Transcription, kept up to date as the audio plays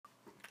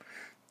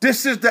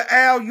This is the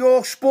Al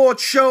York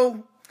Sports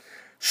Show.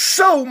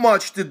 So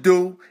much to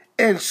do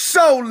in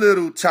so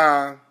little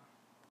time.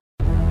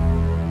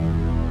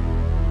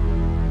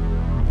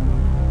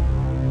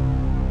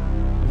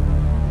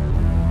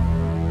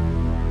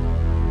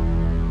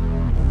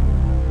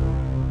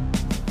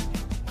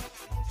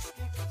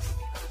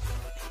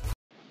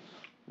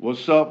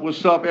 What's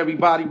up,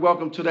 everybody?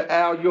 Welcome to the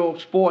Al York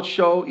Sports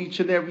Show each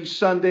and every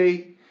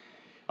Sunday.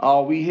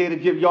 We here to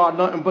give y'all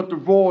nothing but the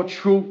raw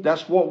truth.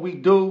 That's what we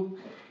do.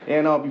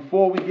 And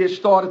before we get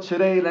started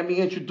today, let me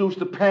introduce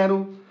the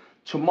panel.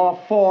 To my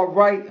far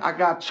right, I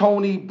got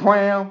Tony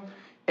Brown,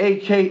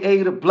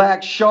 a.k.a. the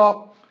Black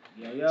Shark.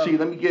 Yeah. See,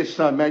 let me get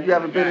some, man. You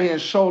haven't been here in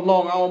so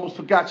long, I almost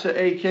forgot your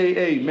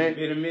a.k.a., man. It's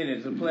been a minute.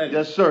 It's a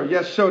pleasure.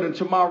 Yes, sir. Then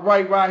to my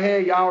right here,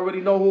 y'all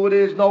already know who it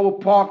is, Noah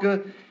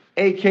Parker,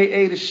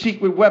 a.k.a. the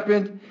Secret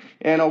Weapon.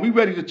 And we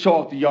ready to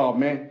talk to y'all,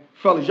 man.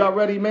 Fellas, y'all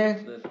ready,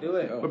 man? Let's do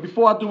it. But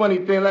before I do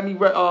anything, let me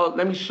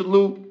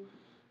salute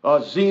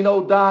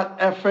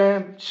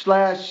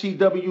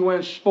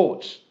Zeno.fm/CWN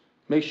Sports.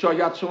 Make sure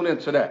y'all tune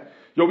into that.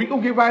 Yo, we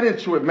gonna get right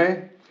into it,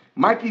 man.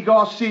 Mikey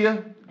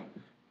Garcia,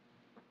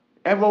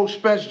 Errol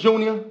Spence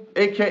Jr.,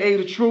 a.k.a.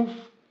 The Truth.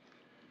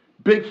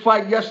 Big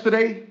fight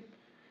yesterday.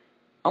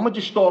 I'm gonna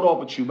just start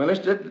off with you, man.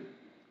 Let's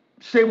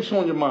say what's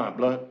on your mind,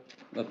 blood.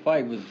 The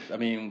fight was,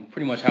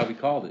 pretty much how we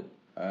called it.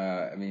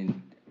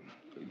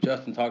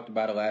 Justin talked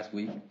about it last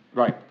week.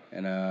 Right.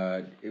 And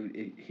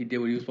he did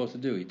what he was supposed to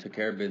do. He took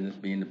care of business,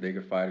 being the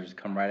bigger fighter, just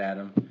come right at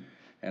him.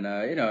 And,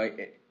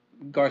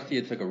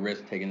 Garcia took a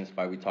risk taking this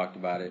fight. We talked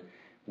about it.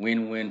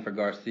 Win-win for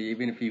Garcia.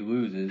 Even if he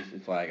loses,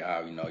 it's like,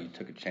 you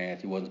took a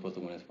chance. He wasn't supposed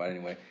to win this fight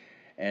anyway.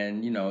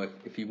 And,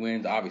 if he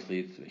wins,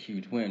 obviously it's a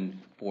huge win,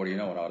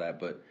 40-0 and all that.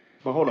 But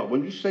hold up.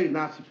 When you say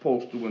not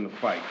supposed to win the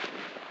fight,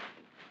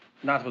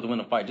 not supposed to win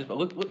the fight. Just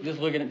look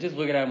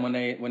at him when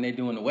they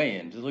doing the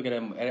weigh-in. Just look at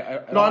him.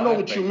 No, I know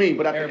what you mean,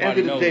 but at the end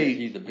of the day,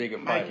 he's the bigger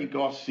fighter. Mikey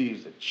Garcia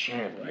is a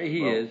champion.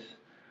 He bro. is,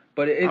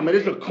 but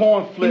it's a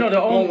conflict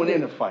going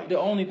in the fight. The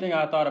only thing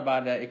I thought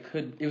about that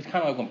it was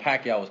kind of like when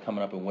Pacquiao was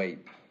coming up in weight.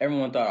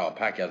 Everyone thought,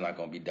 Pacquiao's not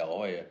going to beat De La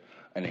Hoya,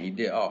 and then he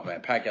did. Oh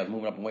man, Pacquiao's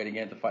moving up in weight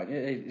again to fight.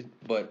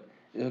 But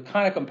it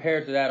kind of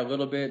compared to that a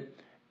little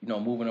bit.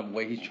 Moving up in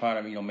weight, he's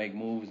trying to make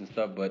moves and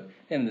stuff. But at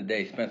the end of the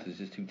day, Spencer's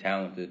just too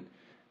talented.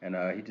 And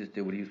he just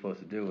did what he was supposed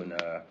to do, and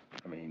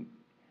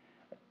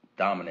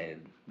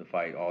dominated the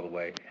fight all the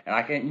way. And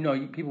I can't,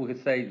 people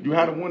could say you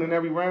had him win in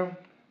every round.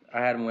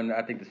 I had him win.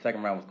 I think the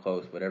second round was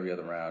close, but every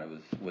other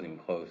round wasn't even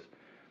close.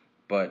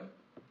 But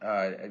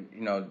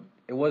it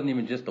wasn't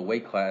even just the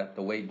weight class,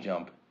 the weight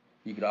jump.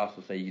 You could also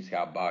say he's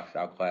outboxed,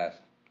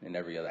 outclassed in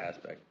every other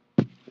aspect.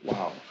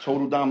 Wow,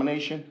 total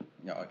domination.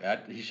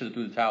 He should have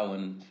threw the towel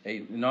in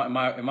 8. In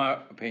my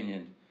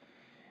opinion.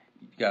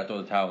 You gotta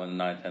throw the towel in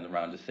the 9th, 10th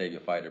round, just save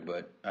your fighter.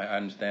 But I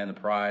understand the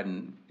pride,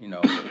 and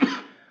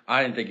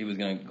I didn't think he was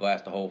gonna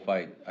last the whole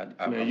fight.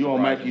 Man, you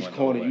on Mikey's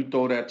corner, you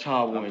throw that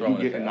towel in, you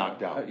getting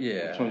knocked out.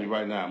 Yeah, I'm telling you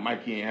right now,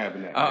 Mikey ain't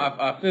having that.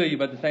 I feel you,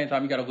 but at the same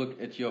time, you gotta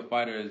look at your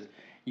fighter as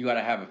you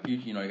gotta have a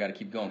future. You gotta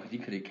keep going because he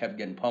could have kept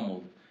getting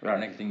pummeled. Right.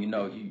 The next thing you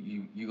know,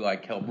 you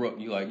like Kell Brook,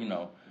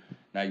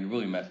 now you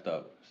really messed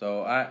up.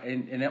 So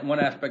in that one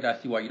aspect, I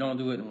see why you don't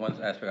do it. In one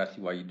aspect, I see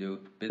why you do.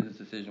 Business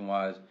decision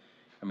wise.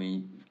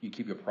 You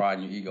keep your pride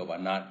and your ego by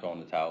not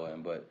throwing the towel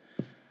in, but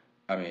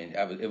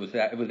it was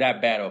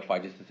that bad of a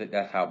fight. Just to say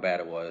that's how bad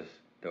it was.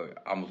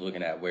 I was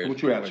looking at where.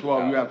 What you had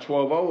 12? You had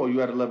 12-0 or you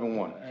had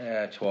 11-1?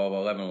 Yeah, 12-0,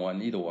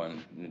 11-1. Either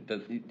one.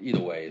 Either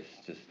way, it's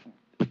just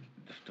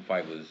the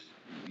fight was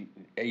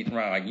 8th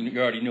round. Like you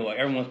already knew. Like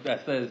everyone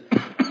that says,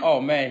 "Oh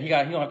man, he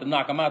don't have to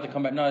knock him out to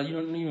come back." No, you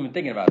don't even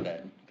thinking about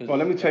that. Well,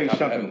 let me tell you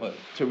something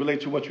to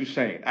relate to what you're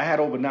saying. I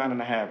had over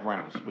 9.5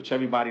 rounds, which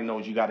everybody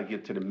knows you got to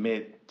get to the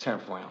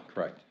mid-10th round.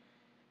 Correct.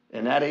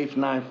 In that 8th,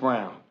 9th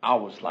round, I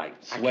was like,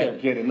 I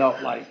kept getting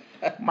up like,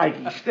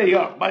 Mikey, stay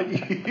up,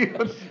 Mikey.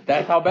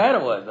 That's how bad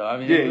it was, though.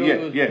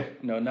 Yeah.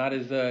 Not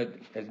as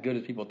good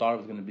as people thought it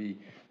was going to be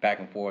back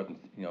and forth,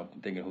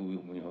 thinking who,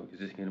 is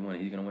this going to win?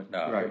 He's going to win?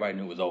 No, right. Everybody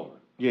knew it was over.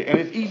 Yeah, and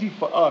it's easy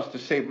for us to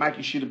say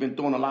Mikey should have been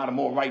throwing a lot of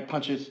more right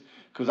punches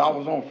because I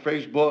was on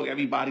Facebook.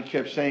 Everybody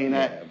kept saying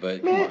that. Yeah,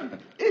 but man,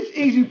 it's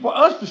easy for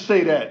us to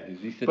say that.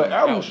 But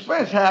Errol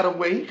Spence had him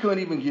where he couldn't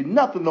even get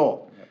nothing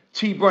off. Yeah.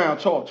 T. Brown,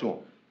 talk to him.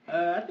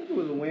 I think it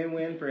was a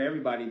win-win for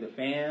everybody, the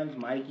fans,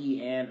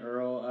 Mikey and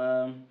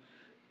Earl.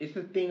 It's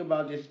the thing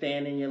about just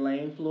staying in your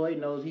lane. Floyd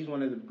knows he's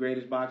one of the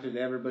greatest boxers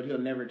ever, but he'll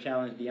never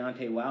challenge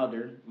Deontay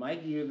Wilder.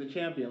 Mikey is a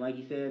champion, like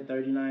you said,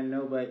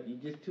 39-0, but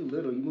you're just too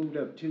little. You moved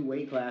up 2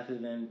 weight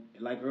classes, and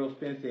like Earl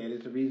Spence said,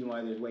 it's the reason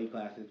why there's weight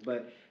classes.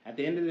 But at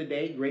the end of the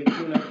day, great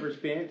tune-up for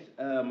Spence.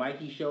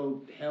 Mikey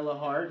showed hella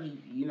heart.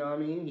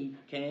 He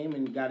came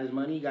and got his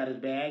money, got his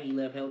bag. He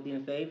left healthy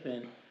and safe,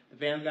 and the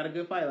fans got a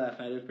good fight last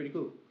night. It was pretty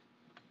cool.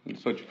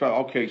 So you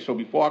felt, okay, so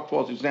before I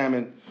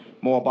cross-examine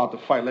more about the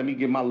fight, let me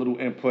give my little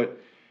input.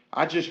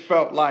 I just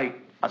felt like,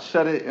 I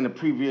said it in a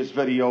previous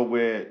video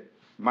where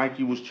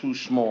Mikey was too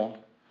small.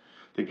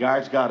 The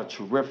guy's got a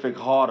terrific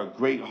heart, a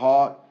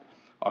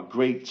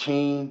great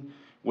team.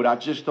 What I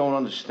just don't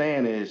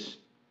understand is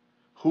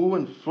who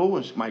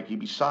influenced Mikey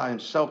beside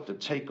himself to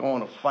take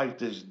on a fight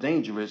that's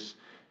dangerous,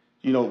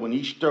 when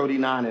he's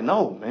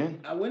 39-0, man?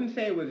 I wouldn't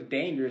say it was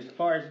dangerous. As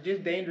far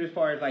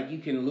as like you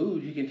can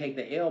lose, you can take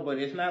the L, but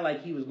it's not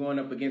like he was going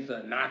up against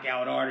a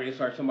knockout artist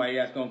or somebody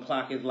that's gonna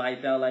clock his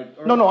lights out.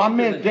 No, I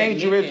meant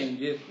dangerous.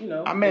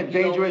 I meant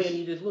dangerous. And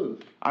you just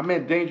lose. I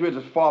meant dangerous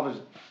as far as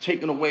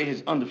taking away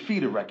his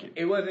undefeated record.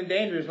 It wasn't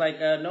dangerous, like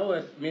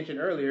Noah mentioned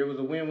earlier. It was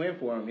a win-win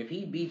for him. If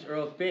he beats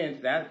Earl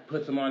Spence, that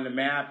puts him on the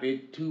map.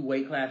 It 2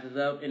 weight classes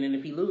up, and then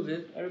if he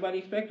loses, everybody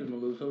expected him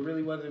to lose. So it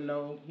really wasn't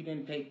he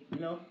didn't take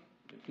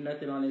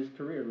nothing on his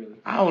career, really.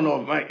 I don't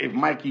know if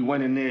Mikey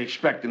went in there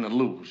expecting to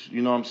lose.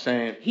 You know what I'm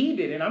saying? He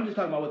didn't. I'm just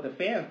talking about what the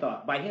fans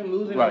thought. By him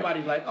losing, Right.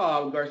 Nobody's like,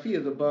 oh,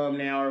 Garcia's a bum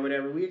now or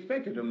whatever. We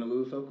expected him to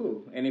lose, so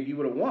cool. And if you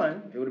would have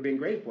won, it would have been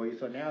great for you.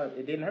 So now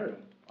it didn't hurt him.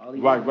 All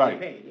he did was get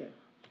paid. Yeah.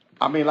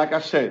 I mean, like I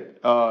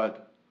said,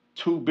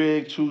 too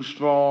big, too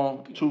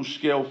strong, too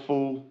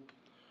skillful.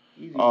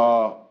 Easy.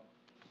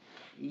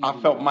 I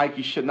felt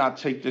Mikey should not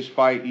take this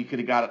fight. He could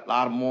have got a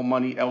lot of more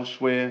money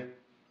elsewhere.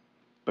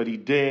 But he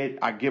did.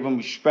 I give him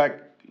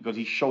respect because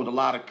he showed a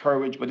lot of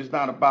courage. But it's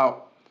not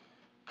about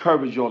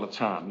courage all the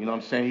time. You know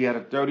what I'm saying? He had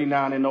a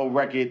 39-0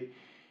 record.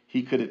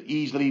 He could have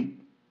easily,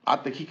 I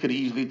think he could have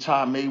easily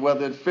tied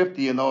Mayweather at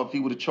 50-0 if he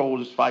would have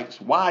chose his fights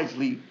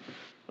wisely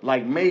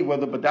like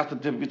Mayweather. But that's the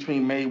difference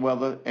between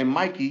Mayweather and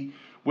Mikey,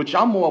 which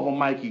I'm more of a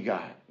Mikey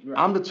guy. Right.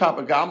 I'm the type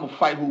of guy, I'm going to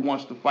fight who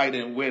wants to fight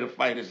and where the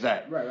fight is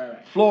at. Right.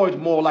 Floyd's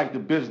more like the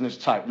business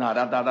type. Nah,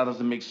 that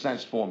doesn't make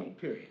sense for me.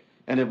 Period.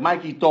 And if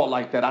Mikey thought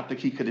like that, I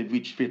think he could have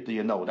reached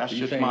 50-0. That's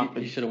just my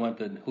opinion. You should have went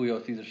the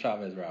Julio Cesar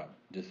Chavez route.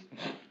 Just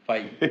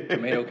fight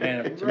tomato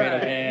can, and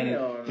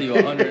see you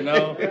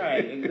 100-0.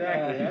 Right,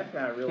 exactly. That's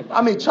not real.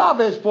 I mean,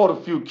 Chavez fought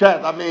a few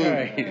cats. I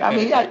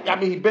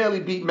mean, he barely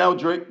beat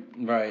Meldrick.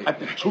 Right. I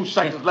think 2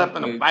 seconds left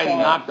in the fight, he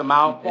knocked him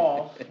out.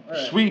 False.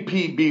 Right. Sweet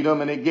Pea beat him,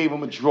 and they gave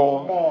him a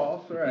draw.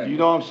 False. Right. You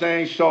know what I'm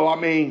saying? So, I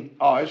mean,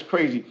 it's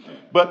crazy.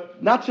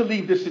 But not to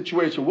leave this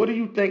situation, what do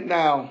you think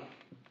now?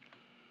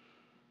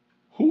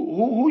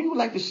 Who you would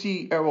like to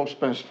see Errol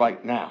Spence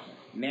fight now?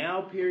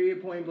 Now,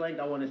 period, point blank,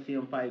 I want to see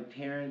him fight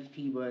Terrence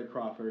T-Bud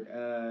Crawford.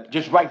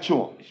 Just right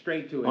to him.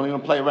 Straight to it. Don't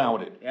even play around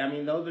with it. I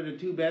mean, those are the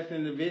 2 best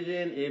in the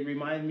division. It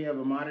reminds me of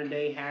a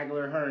modern-day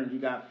Hagler-Hearns. You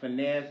got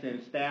finesse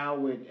and style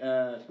with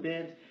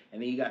Spence,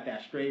 and then you got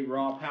that straight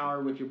raw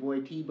power with your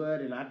boy T-Bud,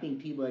 and I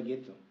think T-Bud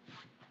gets him.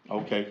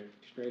 Okay.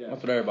 Straight up.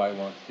 That's what everybody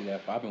wants to see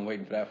that fight. I've been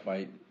waiting for that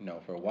fight,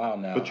 for a while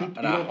now. But you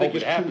don't think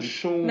it's too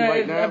soon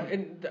right now?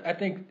 I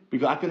think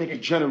because I think it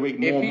could generate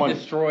more money. If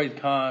he destroys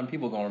Khan,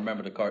 people are going to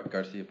remember the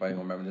Garcia fight. Going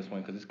to remember this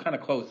one because it's kind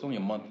of close. It's only a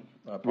month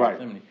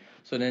proximity. Right.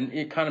 So then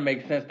it kind of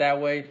makes sense that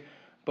way.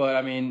 But,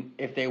 I mean,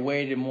 if they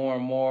waited more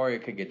and more,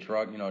 it could get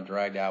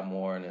dragged out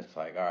more. And it's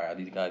like, all right, are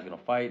these guys going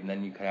to fight? And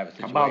then you could have a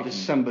situation. How about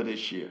December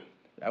this year?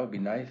 That would be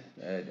nice.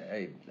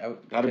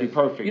 That'd be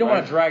perfect. You don't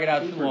want to drag it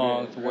out too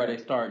long to where they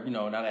start,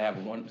 now they have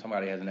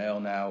somebody has an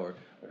L now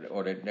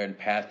or they're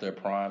past their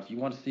primes. You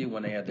want to see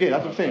when they have the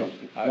that's what I'm saying.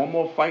 One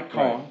more fight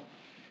Khan,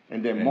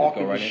 and then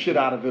market the shit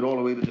out of it all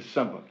the way to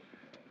December.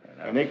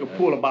 And they could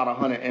pull about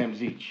 100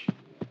 M's each.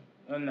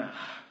 Nah.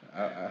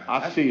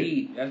 I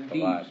see it. That's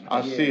deep.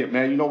 I see it,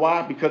 man. You know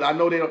why? Because I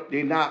know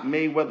they're not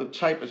Mayweather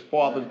type as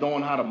far as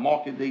knowing how to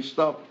market their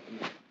stuff.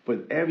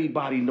 But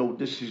everybody know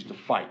this is the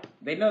fight.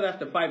 They know that's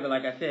the fight, but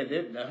like I said,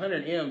 the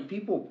 100 M's,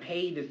 people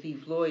pay to see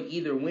Floyd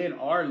either win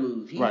or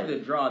lose. He's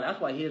the draw. That's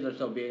why his are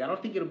so big. I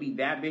don't think it'll be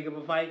that big of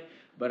a fight,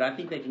 but I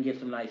think they can get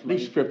some nice money.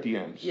 At least 50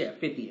 M's. Yeah,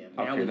 50 M's.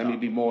 Okay, let me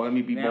be more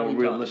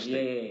realistic.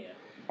 Yeah.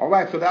 All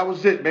right, so that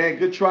was it, man.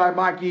 Good try,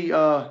 Mikey.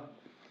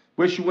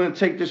 Wish you wouldn't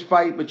take this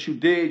fight, but you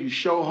did. You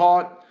show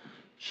heart.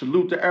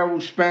 Salute to Errol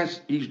Spence.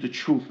 He's the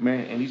truth,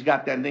 man, and he's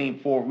got that name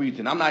for a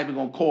reason. I'm not even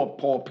going to call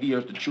Paul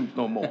Pierce the truth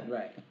no more.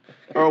 Right.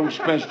 Errol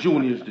Spence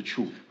Jr. is the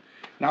truth.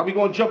 Now we're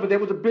going to jump in. There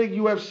was a big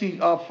UFC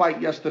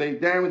fight yesterday.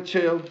 Darren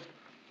Till,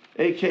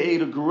 a.k.a.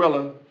 the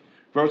Gorilla,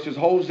 versus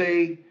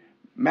Jose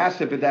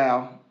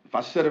Masvidal. If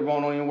I said it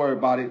wrong, don't even worry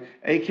about it.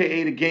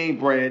 A.k.a. the Game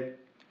Bread.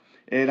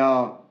 And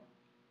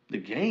the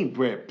Game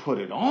Bread put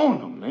it on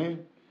him,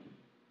 man.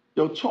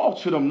 Yo, talk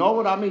to them. Know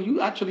what I mean?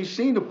 You actually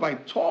seen the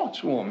fight. Talk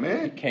to him,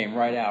 man. He came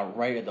right out,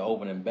 right at the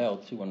opening bell,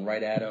 too, and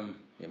right at him.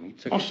 I mean, he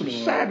took on some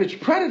savage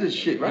predator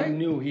shit, right? He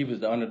knew he was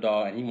the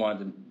underdog, and he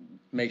wanted to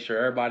make sure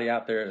everybody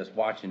out there that's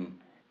watching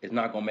is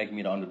not going to make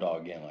me the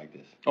underdog again like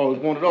this. Oh,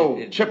 it's one of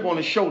those chip on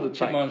the shoulder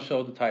type. Chip on the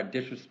shoulder type,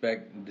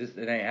 disrespect. It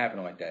ain't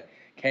happening like that.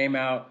 Came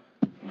out,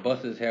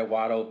 busted his head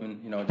wide open.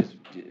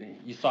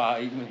 You saw how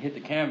he even hit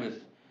the canvas.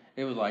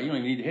 It was like, you don't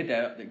even need to hit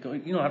that.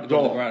 You don't have to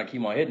go to the ground and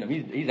keep on hitting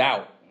him. He's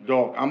out.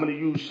 Dog, I'm going to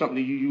use something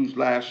that you used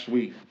last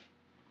week.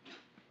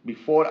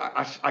 Before,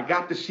 I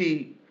got to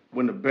see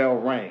when the bell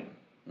rang.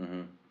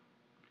 Mm-hmm.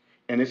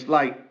 And it's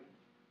like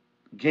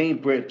Game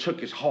Bread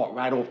took his heart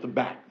right off the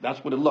bat.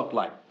 That's what it looked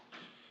like.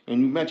 And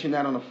you mentioned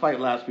that on the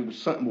fight last week. It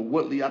was something with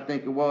Woodley, I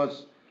think it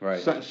was.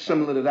 Right. Something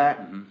similar to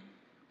that. Mm-hmm.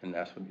 And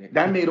that's what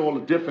that made all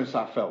the difference,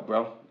 I felt,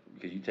 bro.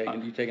 Because you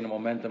taking the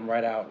momentum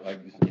right out. Like,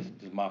 this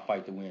is my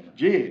fight to win.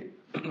 Yeah.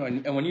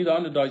 And when you're the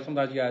underdog,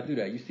 sometimes you gotta do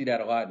that. You see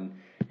that a lot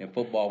in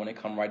football when they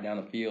come right down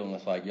the field and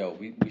it's like, yo,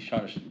 we're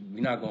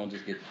not gonna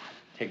just get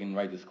taken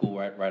right to school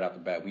right out the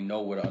bat. We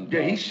know where the underdog.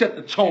 Yeah, he set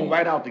the tone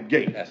right out the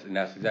gate. That's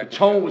exactly. The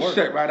tone was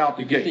set right out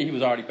the gate. You can see he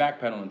was already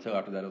backpedaling until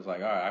after that. It was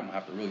like, all right, I'm gonna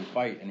have to really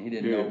fight, and he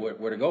didn't know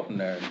where to go from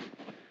there.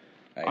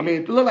 I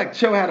mean, it looked like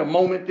Till had a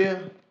moment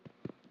there.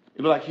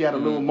 It looked like he had a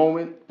little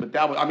moment, but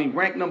that was, I mean,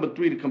 rank number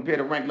 3 to compare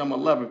to rank number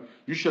 11,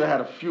 you should have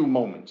had a few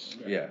moments.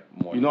 Yeah,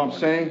 more. You know what I'm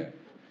saying? Yeah.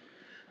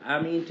 I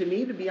mean, to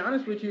me, to be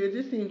honest with you, it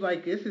just seems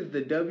like this is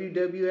the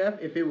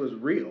WWF if it was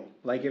real.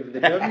 Like, if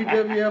the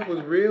WWF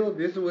was real,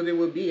 this is what it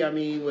would be. I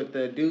mean, with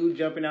the dude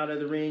jumping out of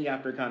the ring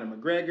after Conor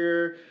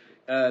McGregor,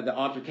 the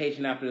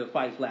altercation after the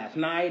fights last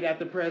night at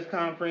the press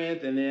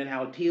conference, and then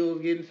how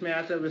Teal's getting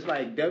smashed up. It's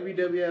like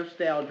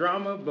WWF-style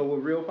drama, but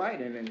with real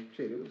fighting. And,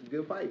 shit, it was a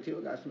good fight.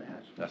 Teal got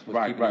smashed. That's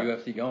what's keeping the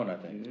UFC going, I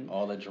think. Mm-hmm.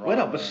 All the drama. Wait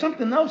up, but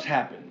something else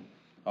happened.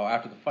 Oh,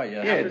 after the fight,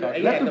 yeah.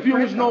 Let the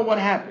viewers know what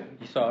happened.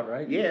 You saw it,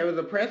 right? Yeah, it was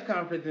a press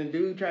conference, and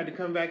dude tried to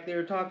come back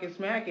there talking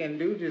smack, and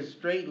dude just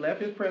straight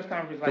left his press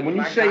conference. Like, so when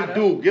you say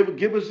dude,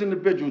 give us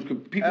individuals,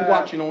 because people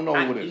watching don't know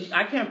who it is.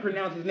 I can't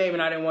pronounce his name,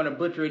 and I didn't want to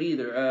butcher it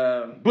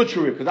either.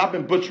 Butcher it, because I've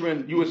been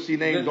butchering UFC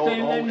names all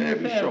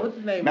every show. What's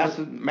his name?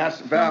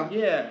 Massive Val?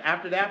 Yeah,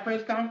 after that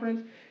press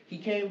conference, he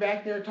came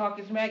back there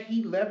talking smack.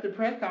 He left the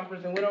press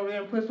conference and went over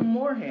there and put some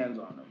more hands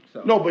on him.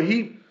 So. No, but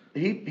he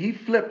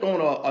flipped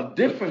on a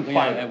different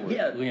fighter.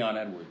 Yeah. Leon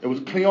Edwards. It was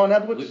Cleon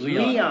Edwards?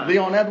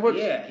 Leon Edwards?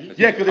 Yeah.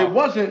 Because it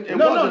wasn't.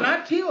 No,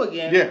 not Teal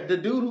again. Yeah. The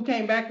dude who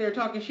came back there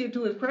talking shit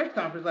to his press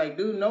conference, like,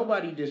 dude,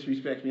 nobody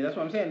disrespects me. That's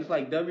what I'm saying. It's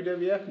like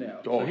WWF now.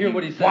 So hear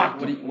what he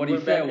said. What he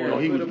said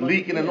was... he was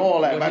leaking and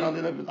all that right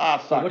under his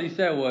eye socket. What he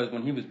said was,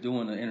 when he was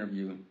doing the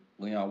interview,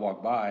 Leon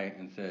walked by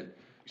and said...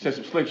 He said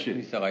some slick shit.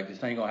 He said, like,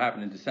 this ain't gonna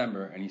happen in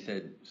December. And he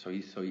said, so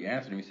he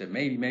answered him. He said,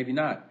 maybe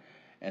not.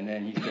 And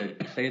then he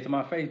said, say it to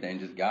my face, and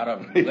just got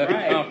up and left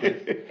the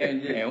conference.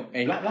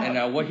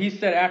 And what he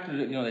said after,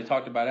 they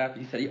talked about after,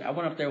 he said, I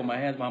went up there with my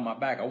hands behind my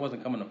back. I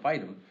wasn't coming to fight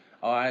him.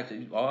 All I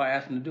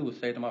asked him to do was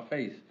say it to my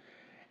face.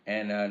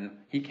 And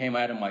he came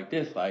at him like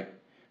this, like,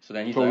 so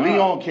then he said,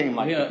 Leon came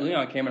like that.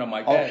 Leon came at him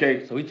like that.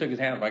 Okay. So he took his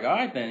hands like, all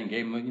right then, and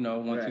gave him,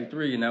 1, 2,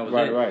 3, and that was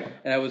it. Right.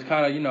 And it was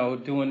kind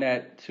of, doing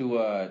that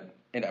to,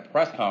 in a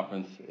press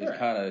conference is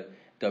kind of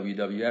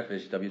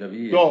WWF-ish,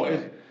 WWE-ish.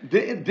 Yo,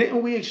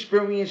 didn't we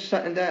experience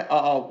something that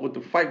with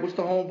the fight? What's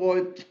the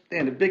homeboy?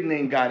 Damn, the big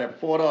name guy that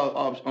fought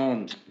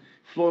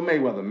Floyd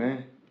Mayweather,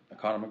 man.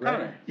 Conor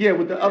McGregor. Yeah,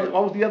 with the other.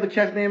 What was the other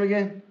cat's name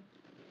again?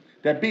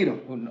 That beat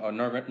him.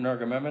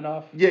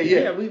 Nurmagomedov? Yeah.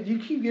 You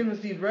keep giving us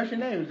these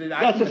Russian names.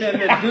 I keep saying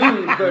the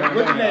dudes, but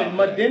what's his name?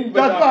 Madin.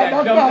 That's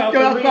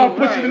why I'm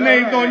pushing the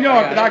names on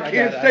y'all, because I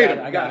can't say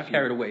them. I got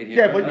carried away here.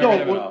 Yeah, but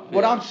yo,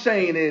 what I'm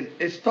saying is,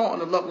 it's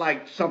starting to look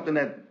like something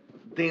that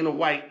Dana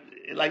White,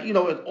 like,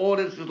 all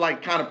this is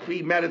like kind of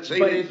premeditated.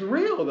 But it's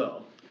real,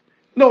 though.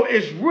 No,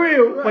 it's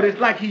real, but it's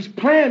like he's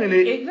planning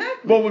it.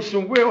 Exactly. But with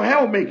some real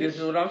hellmakers. This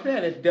is what I'm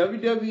saying. It's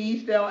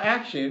WWE style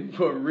action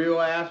for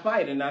real ass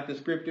fighting, not the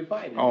scripted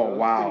fighting. Oh, so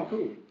wow. It's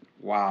pretty cool.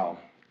 Wow.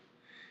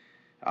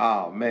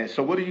 Oh, man.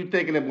 So what are you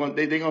thinking of when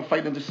they going to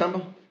fight in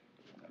December?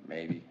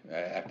 Maybe.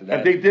 After that.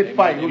 If they did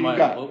fight, who you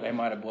got? They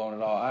might have blown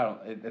it all.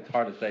 It's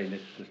hard to say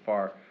this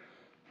far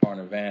in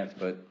advance,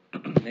 but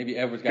maybe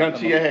Edwards got gun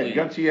to your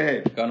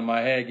head. Gun to my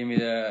head. Give me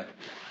the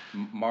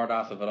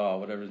Mardasov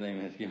whatever his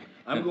name is.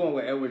 I'm going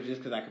with Edwards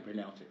just because I can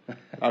pronounce it.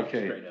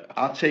 Okay.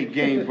 I'll take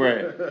Game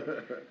Bread.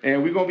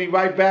 And we're going to be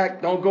right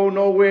back. Don't go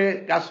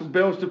nowhere. Got some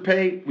bills to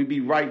pay. We'll be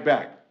right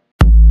back.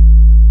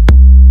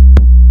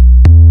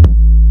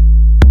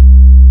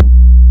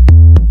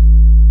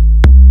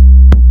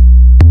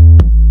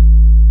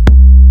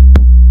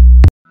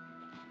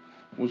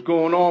 What's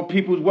going on,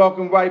 people?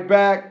 Welcome right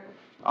back.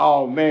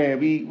 Oh, man,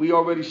 we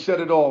already set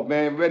it off,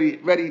 man.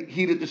 Ready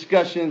heated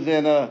discussions,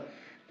 and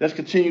let's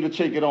continue to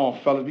take it on,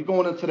 fellas. We're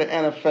going into the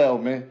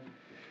NFL, man.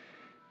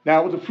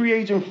 Now, with the free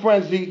agent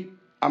frenzy,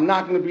 I'm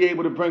not going to be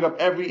able to bring up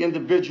every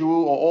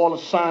individual or all the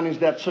signings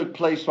that took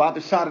place, so I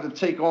decided to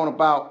take on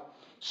about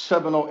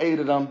 7 or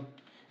 8 of them,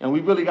 and we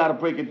really got to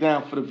break it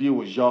down for the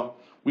viewers, y'all.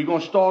 We're going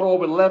to start off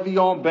with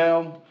Le'Veon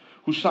Bell,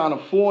 who signed a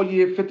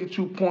 4-year,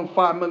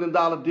 $52.5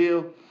 million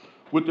deal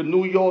with the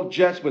New York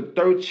Jets with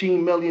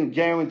 $13 million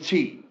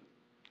guaranteed.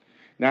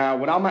 Now,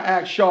 what I'm going to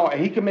ask Shaw, and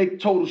he can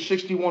make total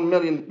 $61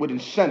 million with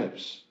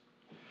incentives.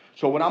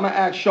 So what I'm going to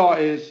ask Shaw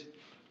is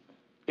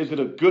it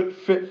a good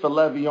fit for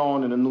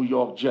Le'Veon and the New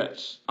York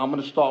Jets? I'm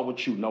going to start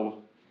with you, Noah.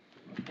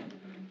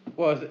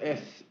 Well,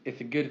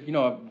 it's a good,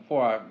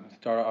 before I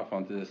start off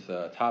onto this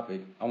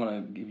topic, I want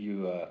to give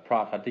you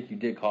props. I think you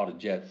did call the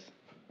Jets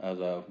as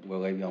where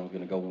Le'Veon was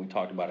going to go when we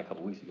talked about it a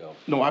couple weeks ago.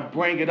 No, I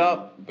bring it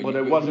up, but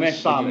it wasn't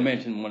solid. You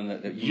mentioned one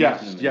of the...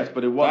 Yes,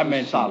 but it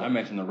wasn't solid. I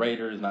mentioned the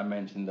Raiders, and I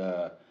mentioned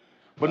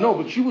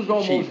But you was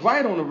almost Chiefs.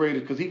 Right on the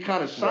Raiders, because he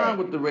kind of signed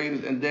with the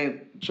Raiders and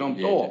then jumped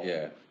off.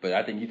 Yeah, but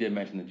I think you did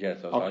mention the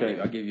Jets, so okay.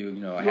 I'll give you,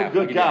 a half.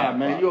 You're a good guy,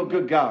 man. You're a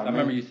good guy, I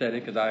remember you said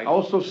it, because I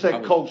also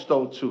said coach,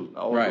 though, too.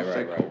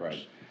 Right.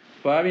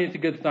 But, I mean, it's a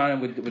good signing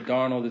with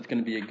Darnold. It's going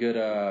to be a good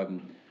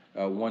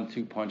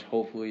 1-2 punch,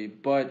 hopefully.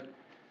 But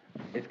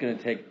it's going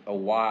to take a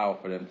while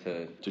for them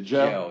to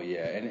gel.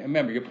 Yeah. And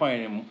remember, you're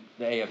playing in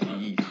the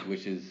AFC East,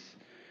 which is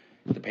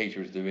the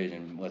Patriots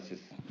division. Let's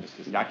just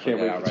I can't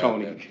wait for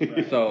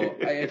Tony. So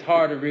it's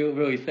hard to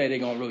really say they're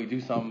going to really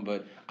do something,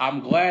 but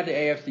I'm glad the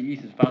AFC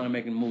East is finally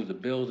making moves. The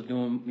Bills are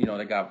doing,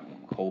 they got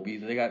Cole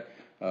Beasley, they got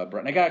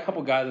Brett, they got a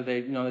couple guys that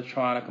they're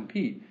trying to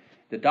compete.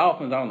 The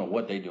Dolphins, I don't know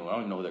what they're doing. I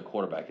don't even know who their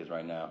quarterback is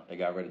right now. They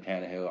got rid of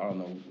Tannehill. I don't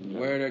know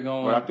where they're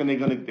going. But I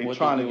think they're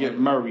trying to get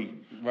Murray.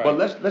 Right. But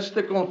let's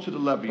stick on to the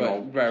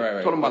Le'Veon.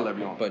 Right. Talking about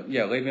Le'Veon. But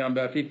yeah, Le'Veon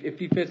Bell, if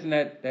he fits in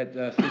that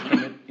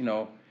system,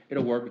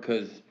 it'll work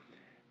because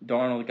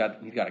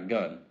Darnold he's got a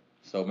gun.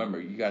 So remember,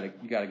 you got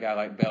a guy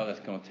like Bell that's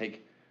going to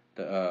take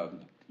the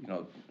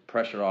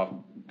pressure off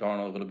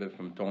Darnold a little bit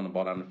from throwing the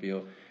ball down the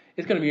field.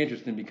 It's going to be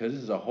interesting because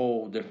this is a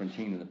whole different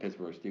team than the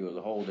Pittsburgh Steelers,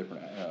 a whole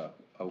different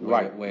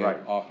way of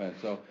offense.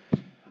 So,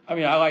 I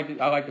mean, I like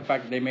the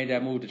fact that they made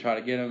that move to try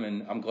to get him,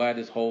 and I'm glad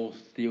this whole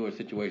Steelers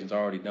situation's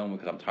already done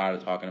because I'm tired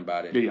of talking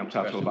about it. Yeah, I'm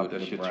tired of talking about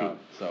that shit Brown. too.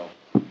 So,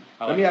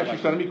 let me ask you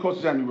something. Let me cross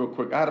this at me real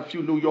quick. I had a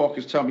few New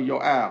Yorkers tell me,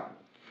 Al,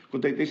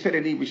 because they said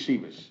they need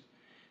receivers.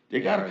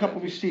 They got a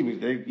couple receivers.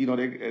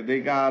 They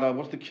got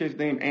what's the kid's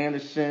name?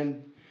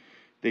 Anderson.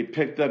 They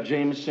picked up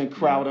Jamison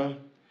Crowder.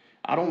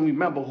 I don't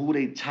remember who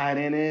they tight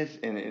end is,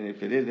 and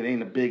if it is, it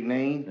ain't a big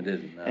name. It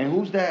isn't. No. And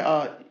who's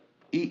that?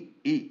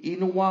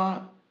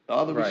 Inuwa, the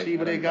other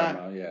receiver they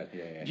got. Yeah.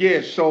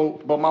 Yeah.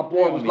 So, but my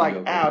boy was like,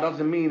 Al, it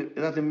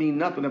doesn't mean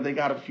nothing if they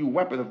got a few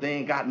weapons if they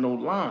ain't got no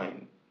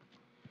line.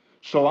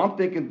 So I'm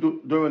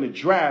thinking during the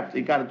draft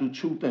they got to do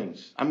two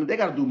things. I mean, they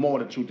got to do more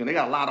than two things. They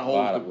got a lot of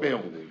holes to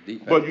fill.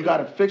 But you got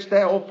to fix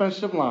that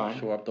offensive line.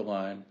 Shore up the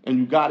line. And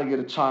you got to get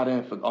a tight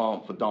end for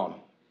Darnold.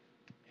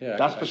 Yeah,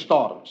 that's for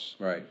starters.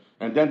 Right.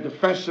 And then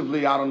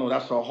defensively, I don't know.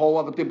 That's a whole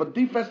other thing. But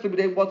defensively,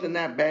 they wasn't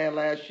that bad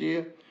last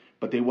year,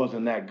 but they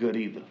wasn't that good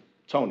either.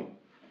 Tony.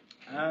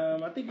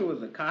 I think it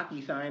was a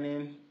cocky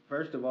signing.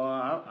 First of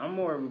all, I'm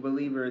more of a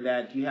believer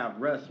that you have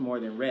rust more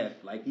than rest.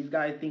 Like, these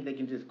guys think they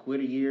can just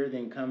quit a year,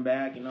 then come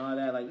back and all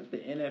that. Like, it's the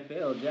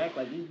NFL, Jack.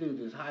 Like, these dudes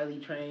is highly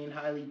trained,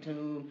 highly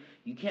tuned.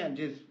 You can't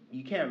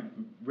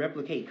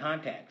replicate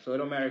contact. So it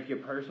don't matter if you're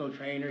a personal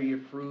trainer,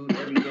 you're fruit,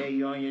 every day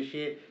you're on your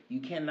shit.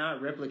 You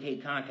cannot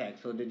replicate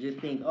contact. So to just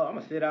think, I'm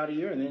going to sit out a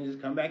year and then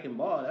just come back and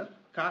ball, that's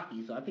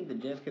cocky. So I think the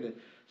Jets could have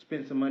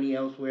spent some money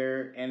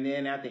elsewhere. And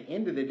then at the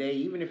end of the day,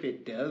 even if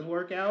it does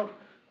work out,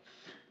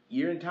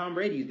 you're in Tom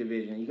Brady's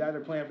division. You guys are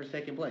playing for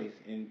second place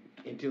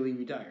until he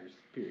retires,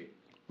 period.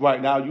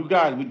 Right. Now,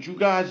 would you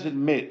guys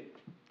admit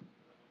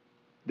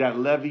that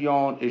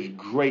Le'Veon is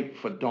great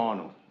for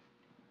Darnold?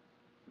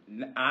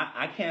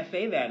 I can't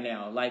say that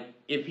now. Like,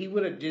 if he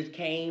would have just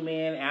came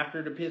in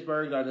after the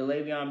Pittsburgh or the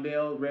Le'Veon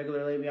Bell,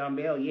 regular Le'Veon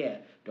Bell, yeah.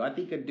 Do I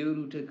think a dude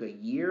who took a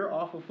year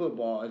off of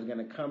football is going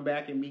to come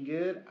back and be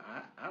good?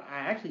 I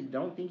actually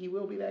don't think he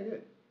will be that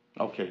good.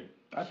 Okay.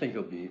 I think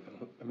he'll be.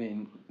 I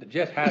mean, the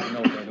Jets had to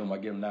know what they're doing by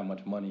giving him that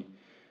much money.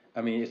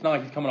 I mean, it's not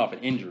like he's coming off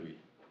an injury.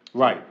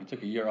 Right. He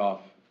took a year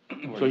off.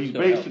 So he's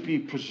basically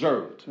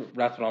preserved.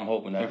 That's what I'm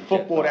hoping. In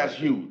football, that's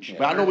huge. Yeah.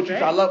 But I know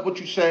I love what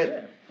you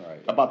said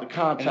about the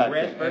contact.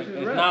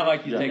 It's not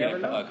like he's taking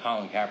a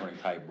Colin Kaepernick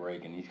type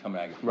break and he's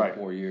coming back for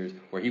 4 years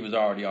where he was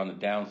already on the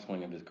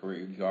downswing of his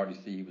career. You can already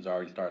see he was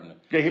already starting to.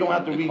 Yeah, he don't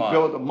have to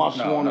rebuild the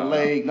muscle on the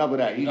leg, none of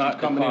that. He's just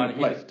coming in to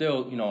play. He's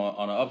still,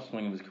 on an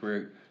upswing of his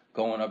career,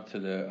 going up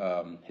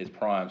to his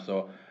prime.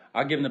 So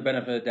I give him the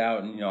benefit of the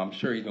doubt, and I'm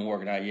sure he's been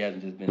working out. He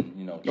hasn't just been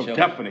chilling.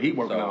 Definitely, he's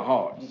working out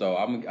hard. So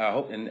I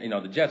hope, and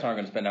the Jets aren't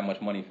going to spend that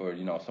much money for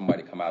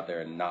somebody to come out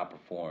there and not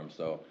perform.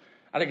 So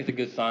I think it's a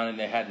good sign, and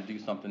they had to do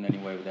something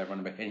anyway with that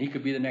running back, and he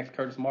could be the next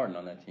Curtis Martin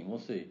on that team.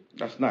 We'll see.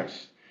 That's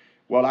nice.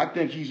 Well, I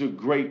think he's a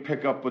great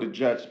pickup for the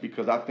Jets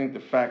because I think the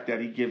fact that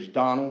he gives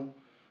Donald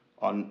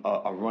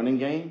a running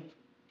game,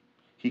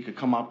 he could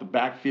come out the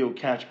backfield,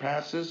 catch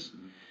passes.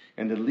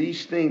 And the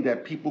least thing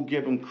that people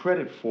give him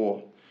credit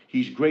for,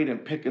 he's great in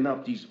picking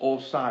up these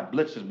offside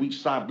blitzes, weak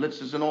side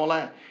blitzes and all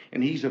that.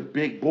 And he's a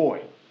big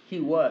boy. He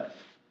was.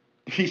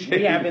 We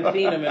haven't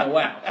seen him in a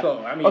while.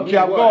 So, I mean, okay,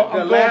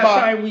 the last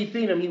time we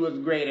seen him, he was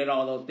great at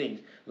all those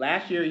things.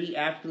 Last year, he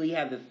actually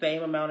had the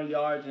same amount of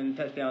yards and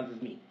touchdowns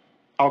as me.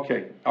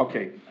 Okay.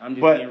 I'm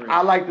just but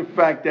I like the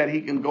fact that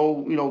he can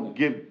go,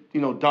 give,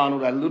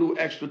 Donald that little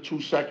extra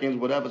 2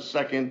 seconds, whatever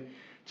second,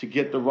 to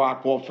get the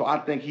rock off. So I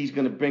think he's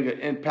going to bring an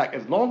impact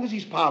as long as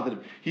he's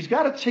positive. He's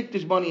got to take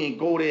this money and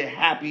go there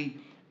happy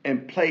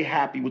and play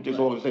happy with this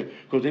organization.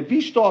 Because if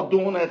he start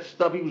doing that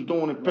stuff he was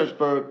doing in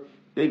Pittsburgh,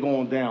 they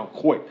going down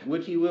quick.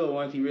 Which he will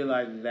once he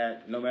realizes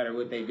that no matter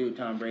what they do,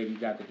 Tom Brady's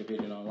got the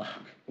division on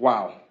lock.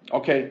 Wow.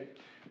 Okay.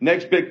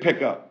 Next big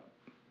pickup.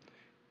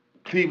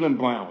 Cleveland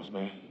Browns,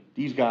 man.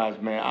 These guys,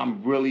 man,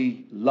 I'm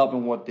really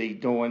loving what they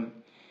doing.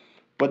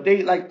 But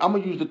I'm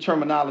going to use the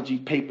terminology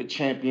paper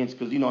champions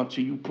because,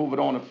 until you prove it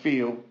on the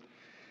field.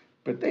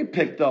 But they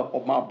picked up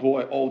my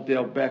boy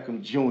Odell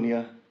Beckham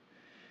Jr.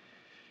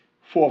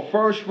 for a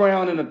first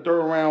round and a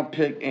third round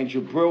pick and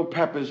Jabril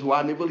Peppers, who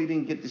I really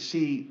didn't get to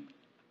see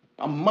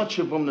much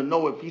of him to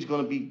know if he's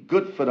going to be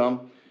good for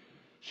them.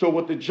 So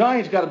what the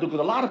Giants got to do, because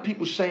a lot of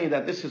people saying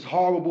that this is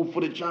horrible for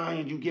the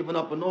Giants, you giving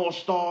up an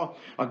all-star,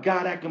 a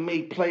guy that can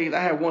make plays.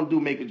 I had one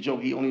dude make a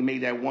joke. He only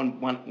made that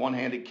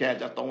one-handed catch.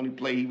 That's the only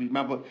play he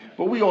remember.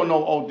 But we all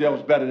know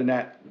Odell's better than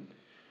that.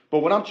 But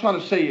what I'm trying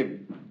to say, if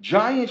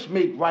Giants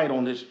make right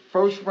on this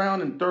first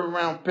round and third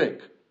round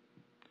pick,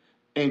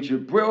 and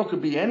Jabril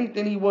could be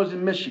anything he was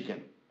in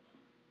Michigan,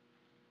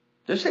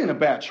 this ain't a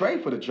bad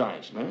trade for the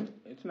Giants, man.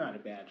 It's not a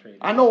bad trade.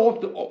 I know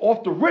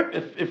off the rip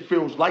it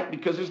feels like,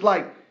 because it's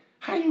like,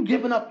 how you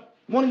giving up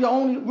one of your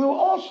only real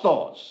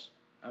all-stars?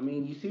 I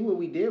mean, you see what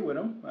we did with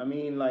him. I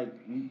mean, like,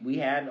 we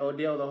had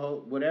Odell the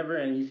whole whatever,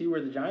 and you see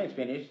where the Giants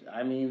finished.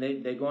 I mean,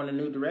 they go in a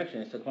new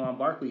direction. It's Saquon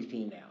Barkley's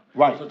team now.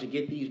 Right. So to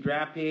get these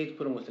draft picks,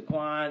 put them with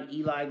Saquon,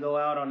 Eli go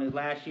out on his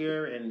last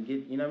year, and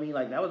get, you know what I mean?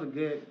 Like, that was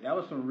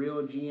some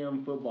real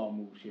GM football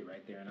move shit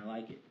right there, and I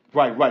like it.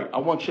 Right. I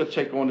want your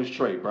take on this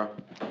trade, bro.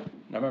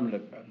 I remember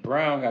that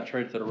Brown got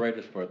traded to the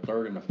Raiders for a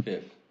third and a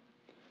fifth.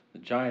 The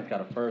Giants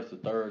got a first, a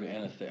third,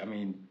 and a sixth. I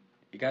mean,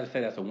 you got to say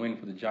that's a win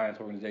for the Giants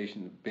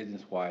organization, a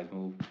business-wise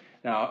move.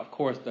 Now, of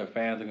course, their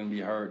fans are going to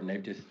be hurt, and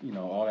they've just,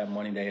 all that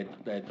money they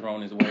had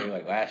thrown his way.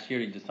 Like last year,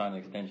 they just signed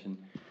an extension.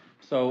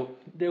 So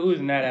they're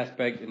losing that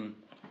aspect, and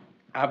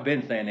I've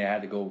been saying they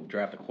had to go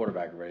draft a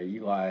quarterback already.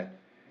 Eli,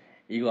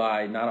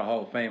 not a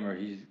Hall of Famer.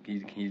 He's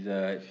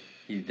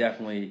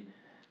definitely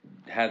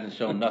hasn't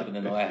shown nothing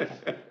in the last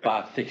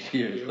 5-6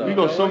 years. So. We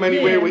go so many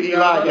ways with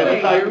Eli. Yeah,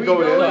 that's how you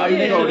go there. I mean,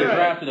 they should have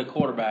drafted a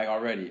quarterback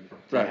already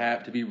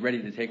to be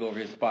ready to take over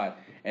his spot,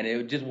 and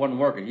it just wasn't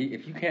working.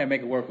 If you can't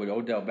make it work with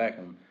Odell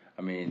Beckham,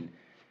 I mean,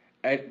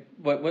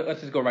 but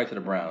let's just go right to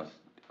the Browns.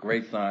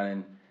 Great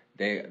signing.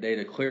 They're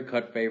the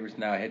clear-cut favorites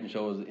now, head and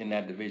shoulders in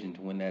that division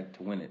to win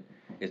it.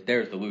 It's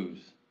theirs to lose.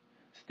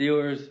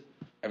 Steelers,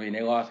 I mean,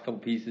 they lost a couple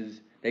pieces.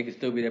 They could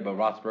still be there, but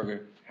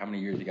Roethlisberger, how many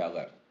years he got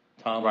left?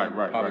 Tomlin,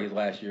 probably his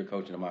last year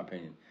coaching, in my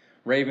opinion.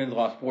 Ravens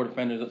lost 4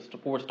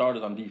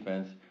 starters on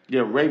defense.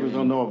 Yeah, Ravens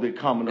don't know if they're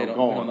coming or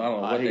going. I don't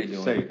know what they're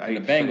doing. And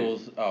the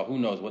Bengals, who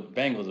knows what the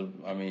Bengals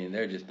are. I mean,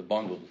 they're just the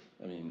Bungles.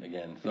 I mean,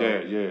 again. So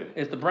yeah.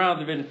 It's the Browns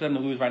division for them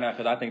to lose right now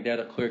because I think they're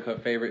the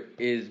clear-cut favorite.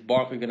 Is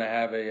Barkley going to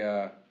have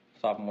a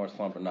sophomore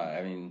slump or not?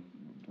 I mean,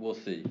 we'll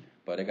see.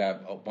 But they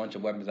got a bunch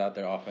of weapons out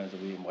there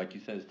offensively. And like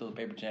you said, it's still a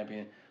paper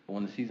champion. But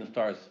when the season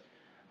starts,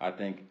 I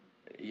think,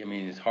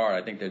 it's hard.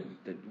 I think that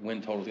the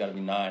win total's got to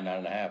be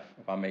 9.5.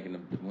 If I'm making the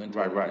win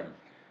total, right.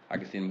 I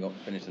can see them go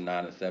finish the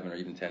 9-7 or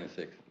even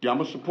 10-6. Yeah, I'm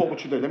gonna support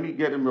what you did. Let me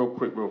get in real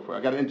quick. I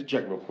got to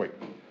interject real quick.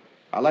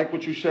 I like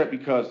what you said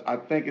because I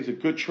think it's a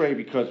good trade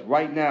because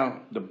right now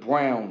the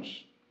Browns,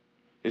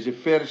 is it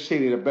fair to say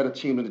they're a better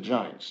team than the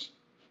Giants?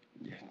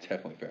 Yeah,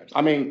 definitely fair.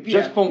 I mean,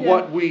 just from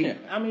what we,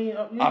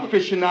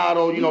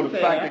 aficionado, the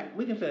fact that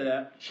we can say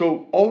that.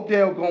 So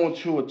Odell going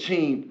to a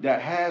team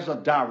that has a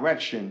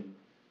direction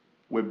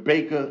with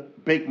Baker,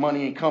 Bake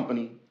Money and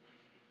Company,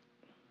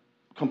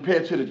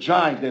 compared to the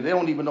Giants that they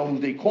don't even know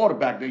who's their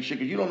quarterback they shit,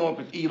 because you don't know if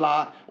it's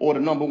Eli or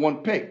the number 1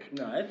 pick.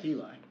 No, it's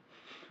Eli.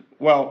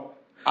 Well,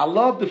 I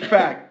love the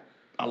fact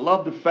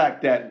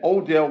that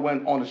Odell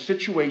went on a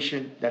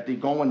situation that they're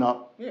going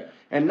up. Yeah.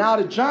 And now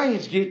the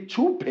Giants get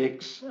 2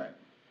 picks. Right.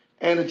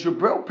 And the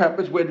Jabril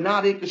Peppers, where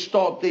now they can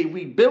start their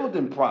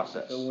rebuilding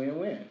process. It's a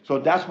win-win. So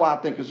that's why I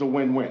think it's a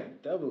win-win.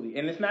 Doubly.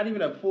 And it's not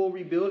even a full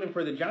rebuilding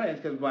for the Giants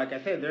because, like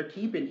I said, they're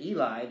keeping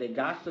Eli. They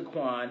got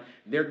Saquon.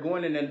 They're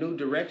going in a new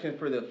direction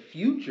for the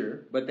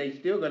future, but they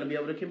still going to be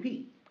able to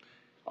compete.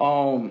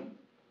 I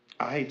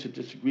hate to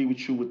disagree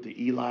with you with the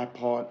Eli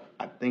part.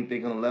 I think they're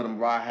going to let him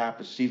ride half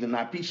the season.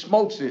 Now, if he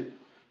smokes it,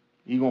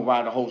 he's going to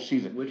ride the whole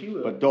season. Which he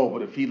will.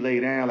 But if he lay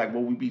down like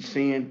what we be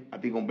seeing, I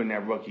think he's going to bring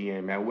that rookie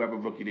in, man. Whoever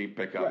rookie they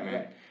pick up, man.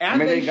 Right. As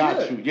they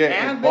got should. you. Yeah,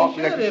 as and they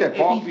Barkley, should like you said, if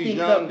Barkley's he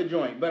young. up the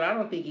joint. But I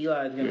don't think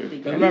Eli is going to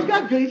sneak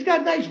up. He's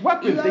got nice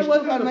weapons. Eli They still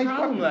wasn't got the nice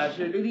problem weapons. last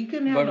year, dude. He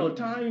couldn't have no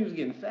time. He was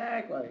getting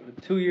sacked. Like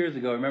 2 years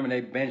ago, remember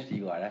they benched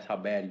Eli. That's how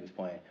bad he was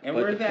playing. And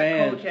where's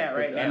that coach at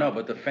right now? I know,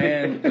 but the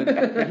fans,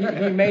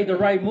 he made the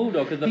right move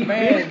though, because the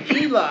fans.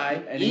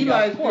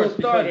 Eli's still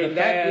starting.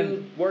 That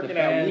dude working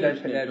at Wiener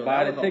that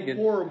buy the tickets.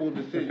 Horrible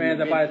decision. The fans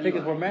that buy the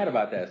tickets were mad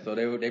about that, so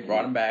they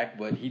brought him back.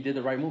 But he did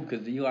the right move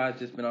because Eli's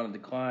just been on a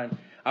decline.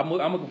 I'm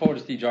looking forward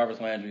to see Jarvis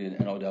Landry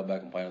and Odell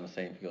Beckham playing on the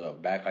same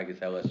field, back like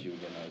it's LSU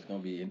again. It's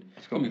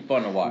gonna be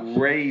fun to watch.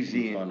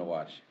 Crazy. Fun to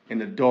watch. In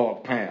the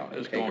dog pound.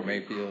 It's Baker gonna be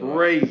Mayfield.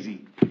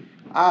 crazy.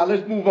 All right,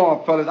 let's move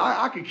on, fellas.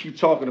 I could keep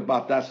talking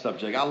about that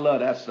subject. I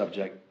love that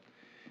subject.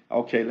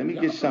 Okay, let me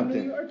get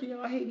something.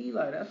 Y'all hate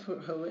Eli. That's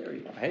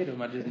hilarious. I hate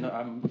him. I just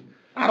know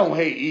I don't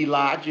hate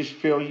Eli. I just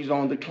feel he's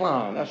on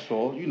decline. That's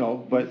all,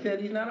 But he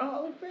said he's not a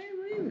Hall of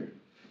Famer either.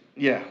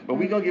 Yeah, but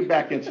we're going to get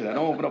back into that.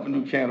 Don't open up a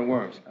new can of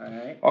worms. All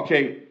right.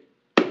 Okay,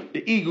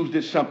 the Eagles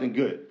did something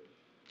good.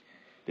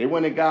 They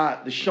went and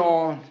got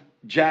Deshaun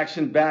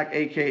Jackson back,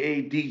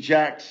 a.k.a.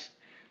 D-Jax.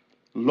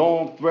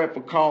 Long threat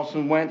for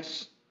Carson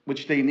Wentz,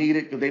 which they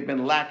needed because they've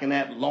been lacking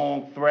that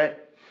long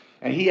threat.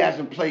 And he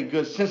hasn't played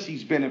good since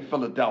he's been in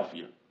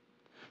Philadelphia.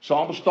 So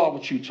I'm going to start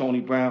with you,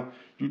 Tony Brown.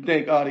 You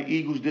think the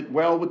Eagles did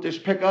well with this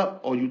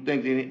pickup, or you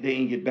think they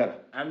didn't get better?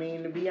 I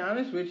mean, to be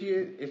honest with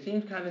you, it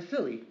seems kind of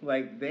silly.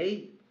 Like,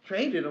 they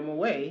traded him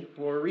away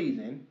for a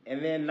reason,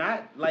 and then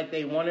not like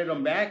they wanted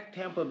him back.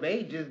 Tampa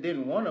Bay just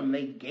didn't want him.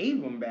 They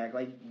gave him back.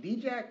 Like,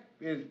 D-Jack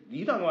is,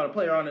 you talking about a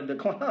player on a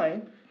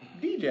decline.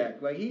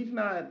 D-Jack, like, he's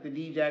not the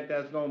D-Jack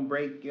that's going to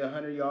break a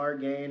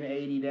 100-yard gain,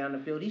 80 down the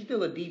field. He's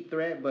still a deep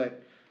threat,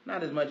 but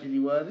not as much as he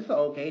was. It's an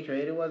okay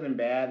trade. It wasn't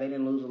bad. They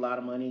didn't lose a lot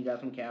of money. He got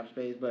some cap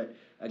space, but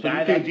so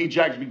you think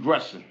D-Jack's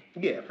regressing?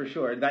 Yeah, for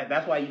sure.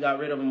 That's why you got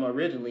rid of him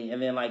originally,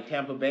 and then, like,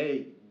 Tampa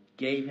Bay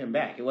gave him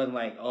back. It wasn't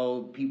like,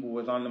 oh, people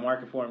was on the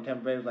market for him.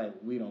 Tampa Bay was like,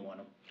 we don't want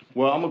him.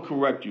 Well, I'm going to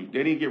correct you.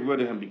 They didn't get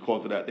rid of him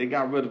because of that. They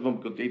got rid of him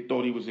because they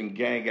thought he was in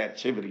gang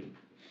activity.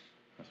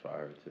 That's what I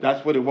heard, too.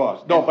 That's what it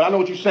was. No, but I know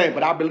what you're saying.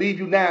 But I believe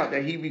you now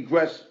that he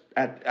regressed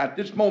at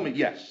this moment,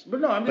 yes. But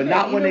no, I'm just saying,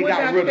 not when they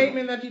got rid of him.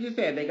 Statement that you just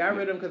said, they got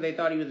rid of him because they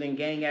thought he was in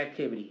gang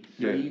activity.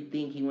 So you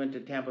think he went to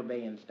Tampa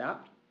Bay and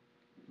stopped?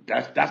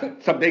 That's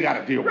something they got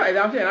to deal with. Right,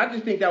 I'm saying, I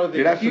just think that was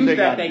the excuse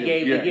that they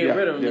gave to get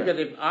rid of him. Yeah.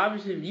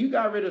 Because if you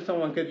got rid of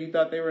someone because you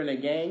thought they were in a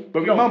gang, but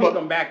you don't pick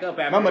them back up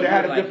after. Remember, they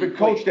had a different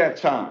coach that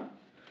time.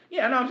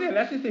 Yeah, no, I'm saying,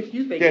 that's just the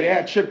excuse they gave. They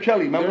had Chip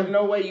Kelly, remember? There's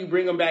no way you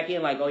bring him back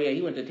in like, oh yeah,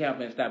 he went to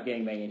Tampa and stopped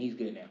gangbanging, he's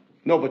good now.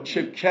 No, but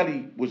Chip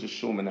Kelly was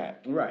assuming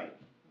that. Right.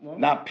 Well,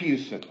 not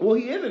Peterson. Well,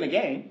 he is in a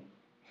gang.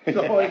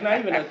 So it's not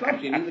even an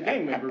assumption. He's a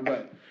gang member,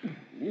 but,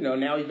 you know,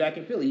 now he's back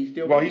in Philly. He's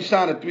still. Well, he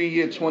signed a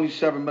 3-year,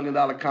 $27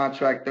 million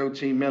contract,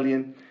 $13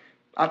 million.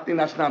 I think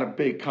that's not a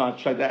big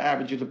contract. That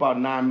averages about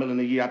 $9 million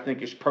a year. I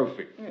think it's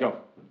perfect. Yeah.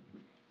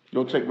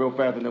 You'll take real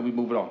fast, and then we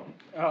move it on.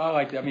 I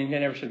like that. I mean, they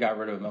never should have got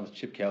rid of him. That was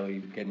Chip Kelly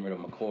getting rid of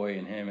McCoy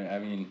and him. And I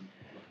mean,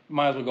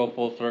 might as well go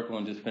full circle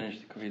and just finish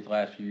his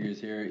last few years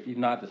here. He's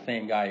not the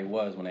same guy he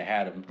was when they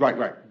had him.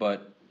 Right.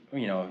 But,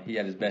 you know, he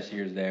had his best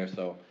years there.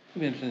 So it'll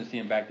be interesting to see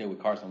him back there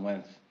with Carson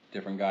Wentz.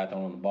 Different guy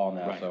throwing the ball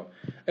now. Right. So,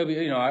 it'll be,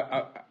 you know,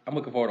 I'm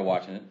looking forward to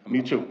watching it.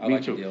 Me too. I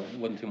like the deal. It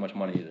wasn't too much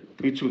money either.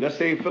 Me too. Let's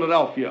say in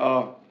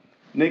Philadelphia,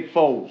 Nick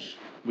Foles.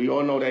 We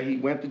all know that he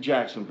went to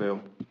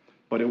Jacksonville,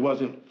 but it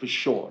wasn't for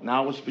sure.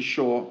 Now it's for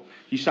sure.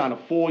 He signed a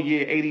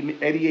 4-year,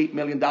 $88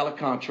 million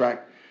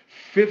contract,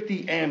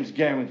 50 M's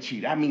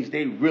guaranteed. That means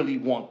they really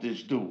want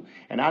this dude.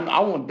 And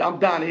I'm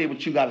down to hear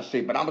what you got to say,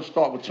 but I'm going to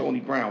start with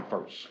Tony Brown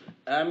first.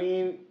 I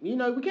mean, you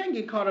know, we can't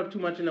get caught up too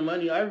much in the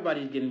money.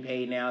 Everybody's getting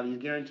paid now.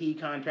 These guaranteed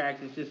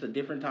contracts, it's just a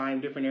different time,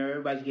 different era.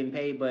 Everybody's getting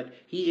paid, but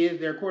he is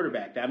their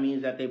quarterback. That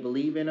means that they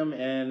believe in him,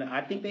 and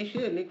I think they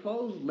should. Nick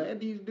Foles led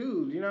these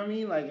dudes, you know what I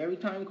mean? Like, every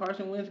time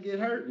Carson Wentz gets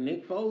hurt,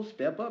 Nick Foles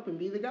step up and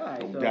be the guy.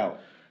 No doubt.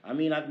 I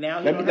mean,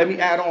 now let me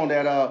add on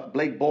that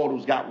Blake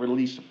Bortles got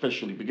released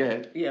officially. But go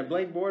ahead. Yeah,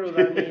 Blake Bortles.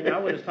 I mean, I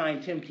would have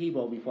signed Tim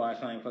Tebow before I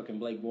signed fucking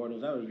Blake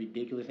Bortles. That was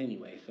ridiculous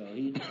anyway. So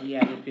he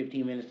had his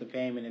 15 minutes of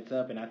fame and it's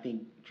up. And I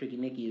think Tricky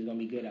Nicky is gonna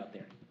be good out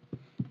there.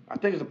 I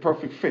think it's a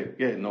perfect fit.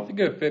 Yeah, no. It's a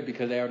good fit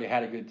because they already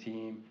had a good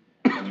team.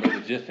 And they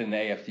were just in the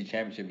AFC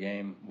Championship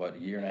game, a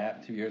year and a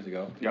half, 2 years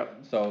ago.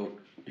 Yep. So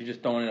you're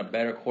just throwing in a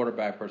better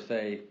quarterback per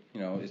se. You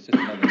know, it's just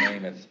another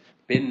name that's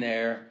been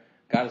there,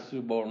 got a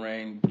Super Bowl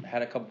ring,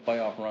 had a couple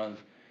playoff runs.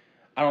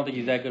 I don't think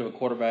he's that good of a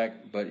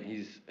quarterback, but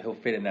he'll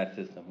fit in that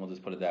system. We'll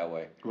just put it that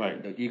way.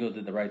 Right. The Eagles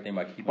did the right thing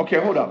by keeping. Okay,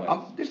 hold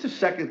up. This is the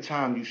second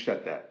time you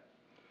said that.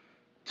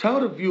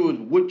 Tell the viewers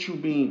what you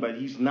mean by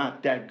he's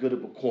not that good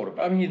of a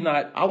quarterback. I mean, he's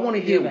not. I want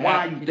to hear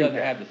why you think that. He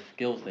doesn't have the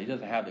skill set. He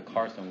doesn't have the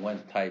Carson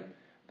Wentz type,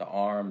 the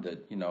arm, the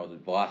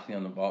velocity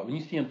on the ball. When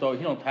you see him throw,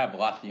 he don't have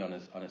velocity on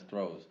his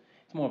throws.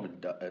 It's more of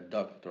a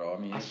duck throw. I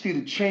mean, I see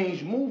the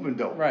change moving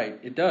though. Right,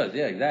 it does.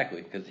 Yeah,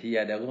 exactly. Because he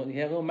had a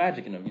little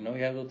magic in him. You know,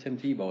 he had a little Tim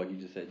Tebow, like you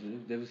just said.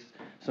 There was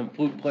some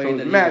fluke plays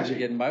that he was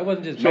getting by. It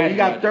wasn't just magic. So he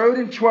got 3rd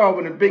and 12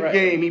 in a big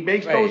game. He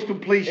makes those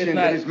completions and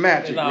it's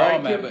magic,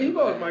 right? Tim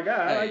Tebow is my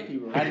guy. I like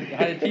Tebow.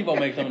 How did Tebow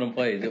make some of them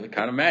plays? It was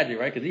kind of magic,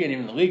 right? Because he ain't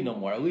even in the league no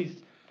more. At least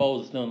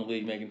Foles is still in the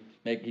league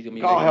he's gonna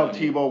be. Carl helped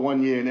Tebow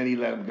 1 year and then he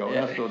let him go.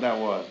 Yeah. That's what that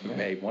was.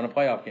 He won a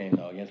playoff game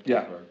though against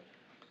Pittsburgh.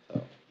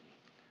 So.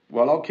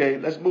 Well, okay,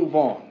 let's move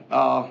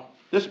on.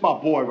 This is my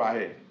boy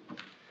right here.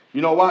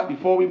 You know what?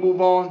 Before we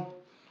move on,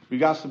 we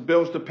got some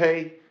bills to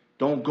pay.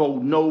 Don't go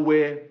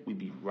nowhere. We'll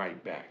be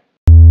right back.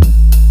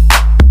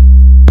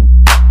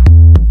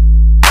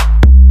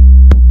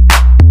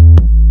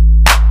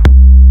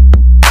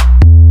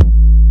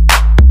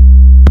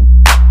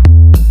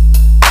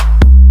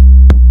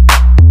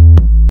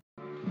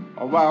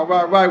 All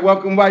right.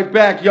 Welcome right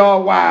back,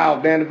 y'all.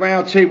 Wow, man. The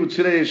round table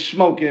today is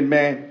smoking,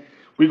 man.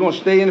 We're going to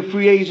stay in the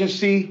free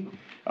agency.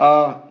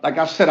 Like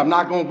I said, I'm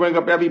not going to bring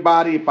up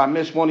everybody. If I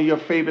miss one of your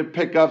favorite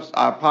pickups,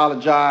 I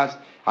apologize.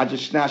 I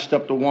just snatched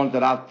up the ones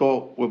that I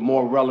thought were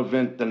more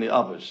relevant than the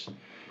others.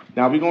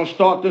 Now, we're going to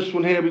start this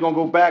one here. We're going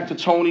to go back to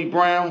Tony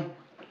Brown.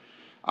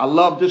 I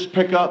love this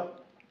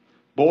pickup.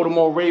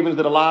 Baltimore Ravens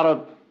did a lot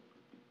of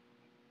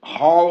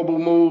horrible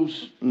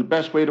moves, in the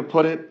best way to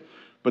put it.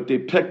 But they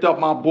picked up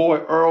my boy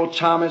Earl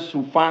Thomas,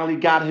 who finally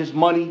got his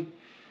money.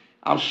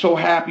 I'm so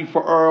happy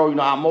for Earl. You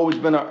know, I've always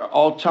been an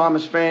Earl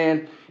Thomas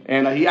fan.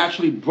 And he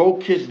actually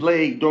broke his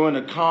leg during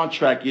the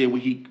contract year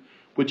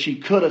which he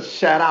could have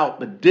sat out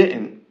but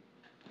didn't.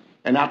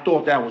 And I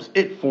thought that was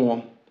it for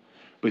him.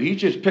 But he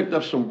just picked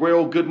up some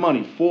real good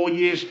money. 4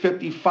 years,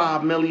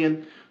 $55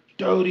 million,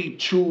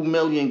 $32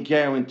 million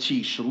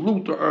guaranteed.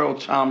 Salute to Earl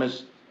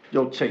Thomas.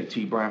 Yo, take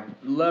T. Brown.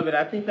 Love it.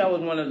 I think that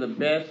was one of the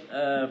best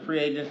free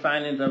agent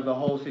signings of the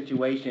whole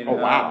situation. Oh,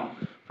 wow.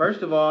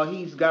 First of all,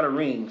 he's got a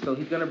ring, so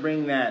he's going to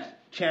bring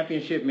that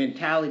championship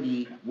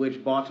mentality,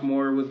 which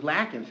Baltimore was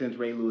lacking since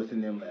Ray Lewis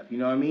and them left. You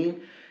know what I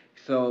mean?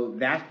 So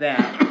that's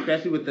that,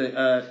 especially with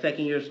the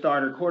second-year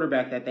starter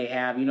quarterback that they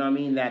have. You know what I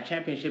mean? That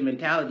championship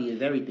mentality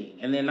is everything.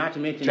 And then not to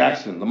mention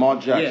Lamar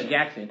Jackson. Yeah,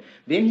 Jackson.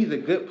 Then he's a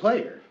good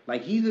player.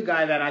 Like, he's a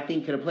guy that I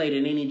think could have played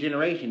in any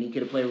generation. He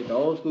could have played with the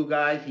old school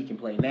guys. He can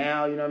play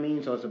now, you know what I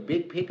mean? So it's a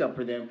big pickup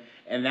for them.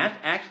 And that's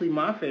actually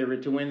my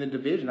favorite to win the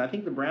division. I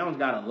think the Browns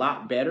got a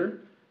lot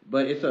better.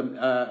 But it's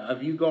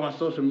if you go on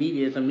social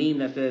media, it's a meme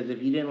that says,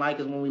 if you didn't like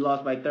us when we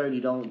lost by 30,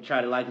 don't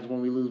try to like us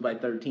when we lose by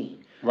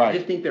 13. Right. I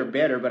just think they're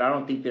better, but I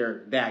don't think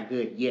they're that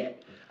good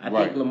yet. I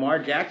think Lamar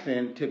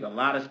Jackson took a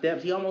lot of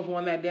steps. He almost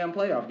won that damn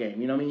playoff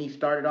game. You know what I mean? He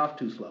started off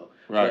too slow.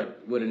 Right.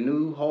 But with a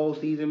new whole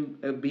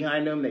season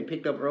behind them, they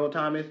picked up Earl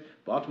Thomas.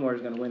 Baltimore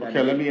is going to win that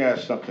game. Okay, let me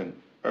ask something.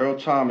 Earl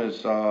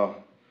Thomas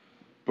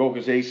broke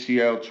his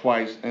ACL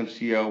twice,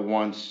 MCL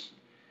once.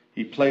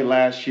 He played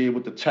last year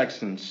with the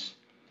Texans.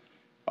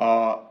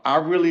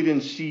 I really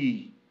didn't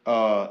see.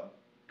 No,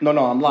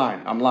 I'm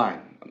lying. I'm going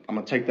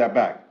to take that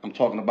back. I'm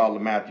talking about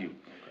LeMahieu.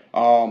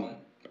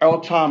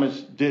 Earl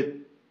Thomas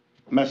did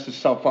mess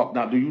himself up.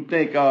 Now, do you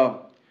think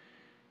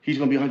he's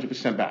going to be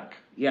 100% back?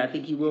 Yeah, I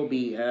think he will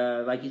be.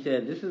 Like you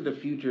said, this is the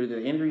future.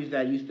 The injuries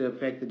that used to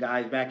affect the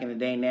guys back in the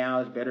day now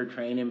is better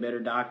training, better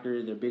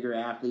doctors, they're bigger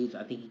athletes.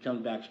 I think he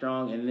comes back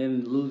strong. And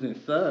then losing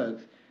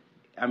Suggs,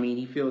 I mean,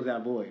 he fills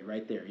that void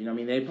right there. You know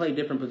what I mean? They play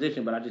different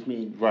position, but I just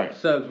mean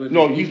Suggs was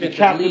he's the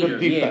captain of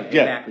defense.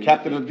 Yeah, exactly.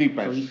 Captain of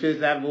defense. So he fills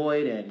that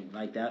void, and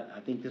like that, I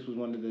think this was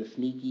one of the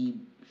sneaky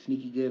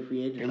good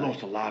free agents. They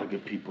lost a lot of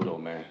good people, though,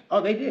 man.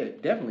 Oh, they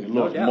did, definitely. They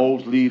lost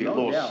Mosley, they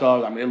lost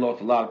Suggs. I mean, they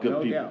lost a lot of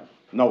good people. Doubt.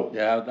 No.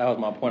 Yeah, that was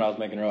my point I was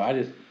making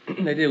earlier.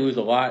 They did lose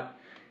a lot,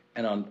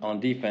 and on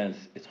defense,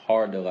 it's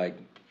hard to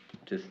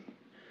just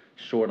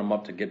short him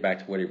up to get back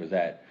to where he was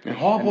at. And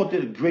Harbaugh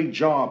did a great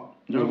job.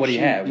 With what he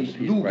had, these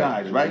new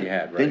guys, right? What he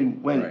had, right? Then he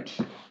went,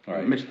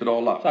 mixed it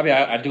all up. So I mean,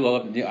 I do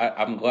love him.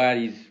 I'm glad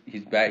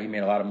he's back. He made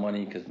a lot of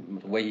money because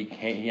the way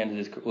he ended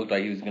his looked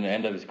like he was going to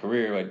end up his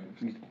career, like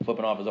he's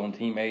flipping off his own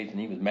teammates, and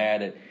he was mad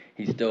that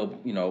he still,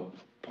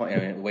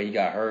 playing the way he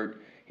got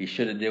hurt. He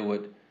should have did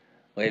what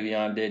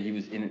Le'Veon did. He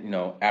was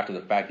after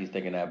the fact he's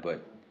thinking that,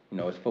 but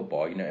it's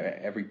football.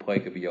 Every play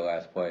could be your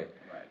last play.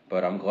 Right.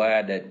 But I'm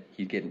glad that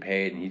he's getting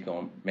paid and he's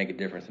going to make a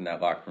difference in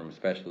that locker room,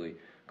 especially.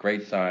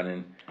 Great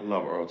signing. I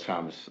love Earl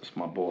Thomas. That's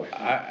my boy.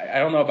 I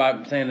don't know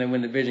about saying they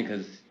win the division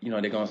because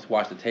they're going to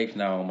watch the tapes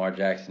now on Lamar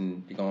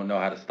Jackson. They're going to know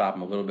how to stop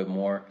him a little bit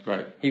more.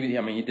 Right. He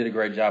did a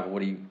great job of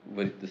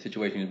with the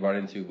situation he was brought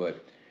into,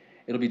 but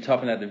it'll be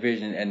tough in that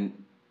division.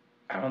 And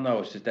I don't know.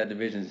 It's just that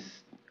division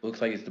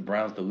looks like it's the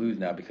Browns to lose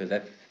now because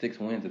that's 6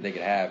 wins that they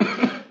could have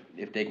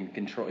if they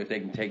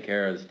can take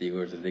care of the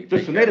Steelers.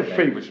 Listen, they're the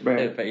favorites,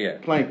 man. Yeah.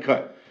 Plain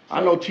cut. So,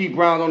 I know T.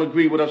 Brown don't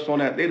agree with us on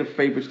that. They're the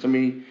favorites to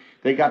me.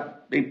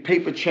 They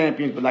paper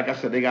champions, but like I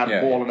said, they got to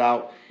ball it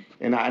out.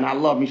 And I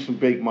love me some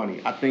big money.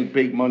 I think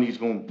big money is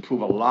going to prove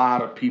a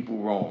lot of people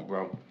wrong,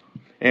 bro.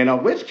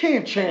 And where's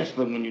Cam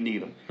Chancellor when you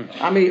need him?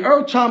 I mean,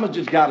 Earl Thomas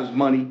just got his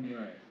money.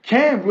 Right.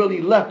 Cam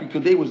really left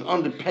because they was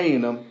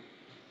underpaying him.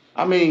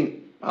 I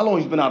mean, how long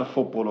he's been out of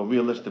football, though,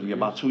 realistically?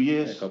 About 2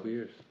 years? Yeah, a couple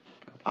years.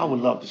 I would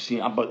love to see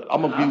him, but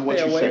I'm going to agree with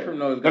what you said.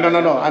 No,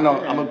 I know.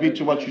 I'm going to agree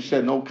to what you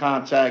said. No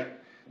contact.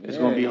 It's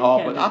going to be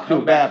hard, but I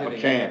feel bad for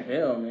Cam.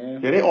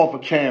 NFL, yeah, they offer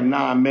Cam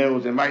 $9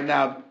 million, and right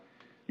now,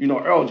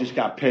 Earl just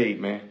got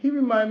paid, man. He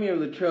remind me of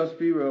Latrell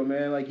Sprewell,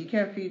 man. Like, you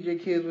can't feed your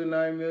kids with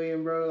 $9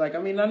 million, bro. Like, I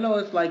mean, I know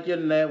it's like your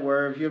net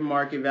worth, your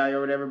market value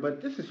or whatever,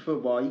 but this is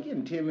football. You're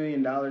getting $10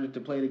 million to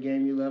play the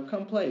game you love.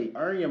 Come play.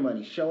 Earn your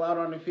money. Show out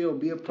on the field.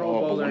 Be a Pro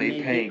Bowler. But when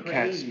they paying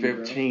cats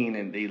 15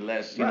 and they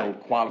less,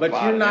 qualified.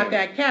 But you're not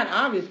that cat,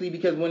 obviously,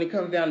 because when it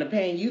comes down to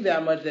paying you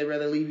that much, they'd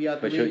rather leave you out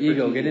the league. But your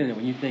ego get in it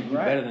when you think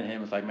you're better than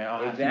him. It's like,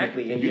 man,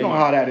 exactly. You know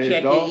how that is,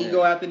 check dog. your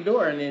ego out the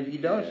door, and if you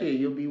don't,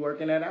 you'll be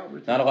working at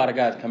Albertsons. Not a lot of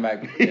guys come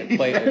back and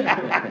play.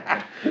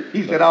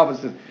 He said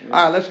Albertsons. All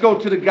right, let's go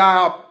to the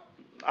guy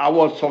I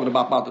was talking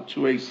about the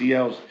 2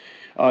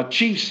 ACLs.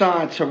 Chiefs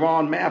signed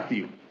Tyrann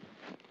Mathieu,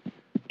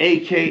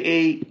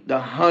 a.k.a. the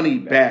Honey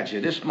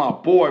Badger. This is my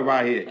boy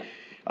right here.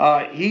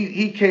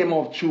 He came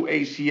off 2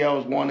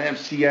 ACLs, 1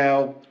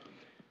 MCL.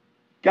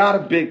 Got a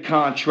big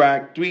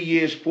contract, 3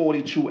 years,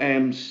 42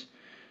 M's.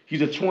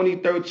 He's a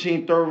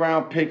 2013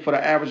 third-round pick for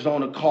the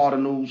Arizona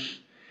Cardinals.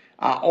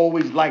 I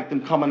always liked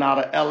him coming out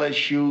of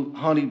LSU.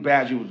 Honey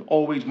Badger was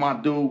always my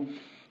dude.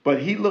 But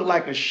he looked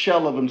like a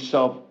shell of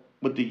himself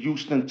with the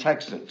Houston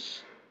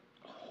Texans.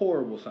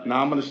 Horrible sign.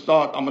 Now I'm gonna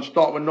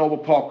start with Nova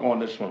Park on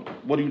this one.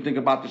 What do you think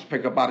about this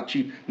pickup by the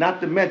Chiefs? Not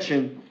to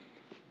mention,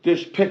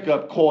 this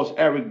pickup cost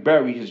Eric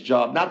Berry his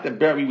job. Not that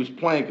Berry was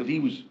playing because he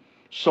was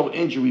so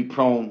injury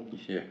prone.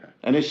 Yeah.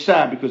 And it's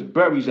sad because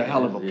Berry's a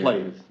hell of a Yeah.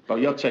 player. But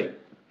your take.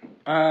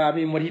 I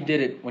mean, when he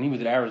did it, when he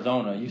was at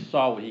Arizona, you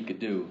saw what he could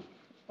do.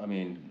 I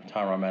mean,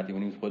 Tyrann Mathieu,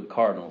 when he was with the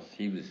Cardinals,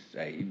 he was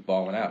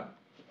balling out.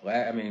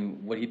 I mean,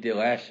 what he did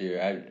last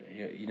year,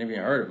 you never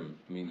even heard of him.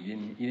 I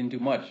mean, he didn't do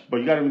much.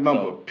 But you got to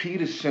remember,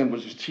 Peterson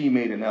was his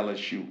teammate in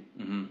LSU.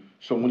 Mm-hmm.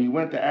 So when he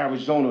went to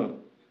Arizona,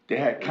 they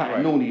had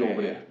continuity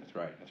over there. That's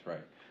right.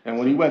 And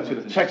when he went to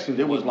the Texans,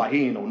 it was like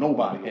he ain't know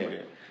nobody over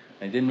there.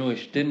 And didn't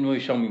really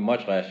show me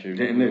much last year.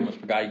 Didn't I it? almost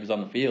forgot he was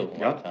on the field a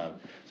lot of time.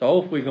 So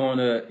hopefully going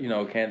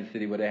to Kansas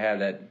City where they have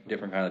that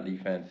different kind of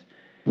defense,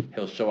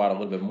 he'll show out a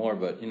little bit more.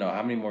 But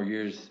how many more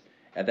years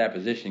at that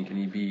position can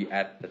he be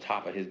at the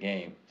top of his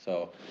game?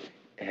 So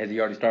has he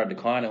already started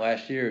declining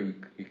last year?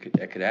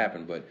 That could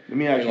happen. But let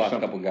me ask they you lost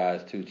something. a couple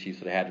guys too, Chiefs,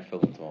 so they had to fill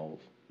in some holes.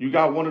 You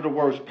got one of the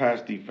worst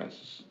pass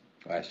defenses.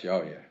 Last year,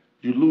 oh yeah.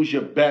 You lose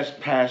your best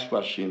pass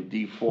rusher in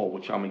D4,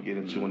 which I'm going to get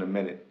into in a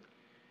minute.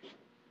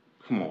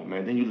 Come on,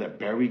 man. Then you let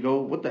Berry go?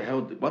 What the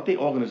hell? What the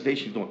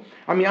organization's doing?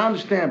 I mean, I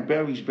understand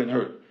Berry's been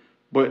hurt,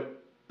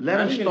 but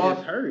let him start.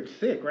 Just hurt,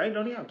 sick, right?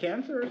 Don't he have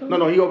cancer or something?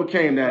 No, he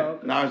overcame that.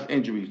 Okay. Now it's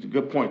injuries.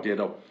 Good point there,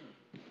 though.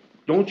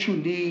 Don't you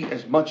need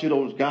as much of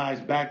those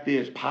guys back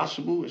there as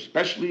possible,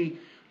 especially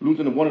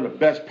losing one of the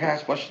best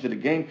pass rushers of the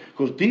game?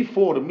 Because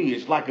D4 to me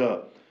is like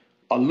a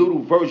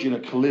little version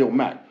of Khalil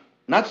Mack.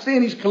 Not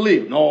saying he's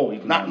Khalil. No,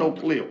 he's not no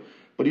Khalil.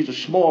 But he's a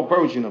small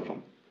version of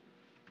him.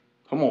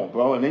 Come on,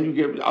 bro. And then you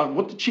get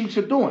what the Chiefs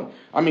are doing.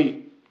 I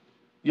mean,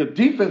 your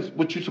defense,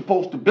 what you're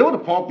supposed to build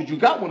upon, because you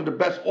got one of the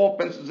best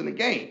offenses in the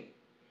game.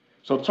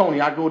 So,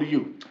 Tony, I go to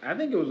you. I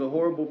think it was a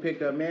horrible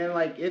pickup, man.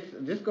 Like, it's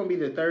just going to be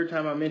the third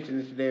time I mentioned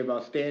this today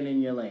about staying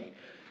in your lane.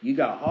 You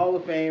got Hall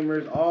of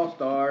Famers,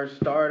 All-Stars,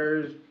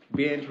 starters,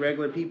 bench,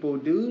 regular people.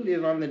 Dude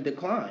is on the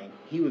decline.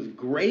 He was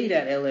great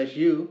at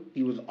LSU.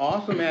 He was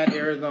awesome at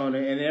Arizona.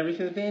 And ever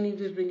since then, he's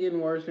just been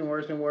getting worse and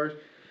worse and worse.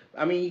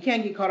 I mean, you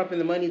can't get caught up in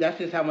the money. That's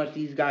just how much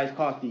these guys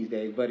cost these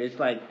days. But it's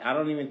like, I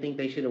don't even think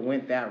they should have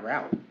went that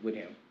route with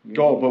him.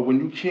 But when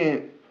you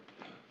can't,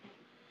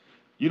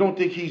 you don't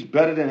think he's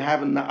better than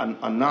having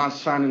a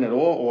non-signing at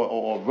all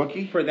or a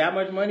rookie? For that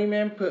much money,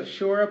 man,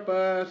 shore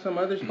up some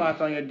other spots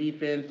on your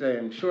defense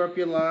and shore up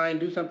your line,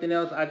 do something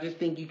else. I just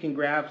think you can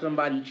grab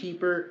somebody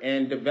cheaper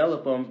and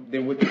develop them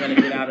than what you're going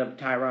to get out of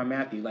Tyrann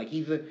Mathieu. Like,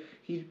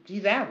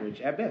 he's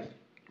average at best.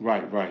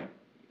 Right.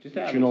 Just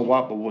But average. you know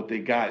what? But what they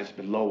got is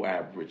below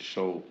average.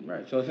 So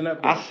Right, so it's an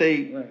upgrade. I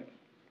say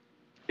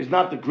it's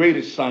not the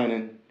greatest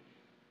signing,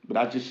 but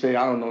I just say,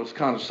 I don't know, it's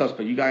kind of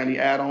suspect. You got any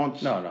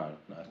add-ons? No.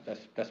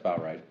 That's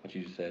about right, what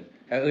you just said.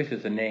 At least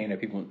it's a name that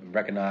people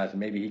recognize, and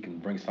maybe he can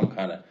bring some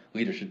kind of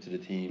leadership to the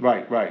team.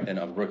 Right. Than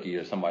a rookie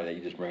or somebody that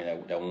you just bring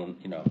that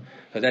won't,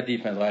 because that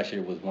defense last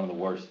year was one of the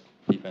worst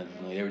defenses.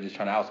 They were just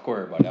trying to outscore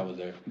everybody. That was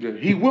their. Yeah,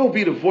 he will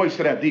be the voice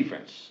of that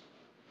defense.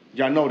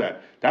 Y'all know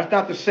that. That's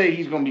not to say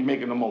he's going to be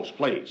making the most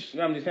plays.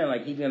 I'm just saying,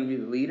 like, he's going to be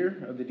the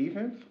leader of the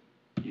defense.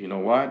 You know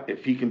what?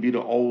 If he can be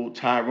the old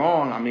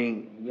Tyrann, I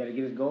mean... You got to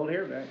get his gold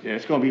hair back. Yeah,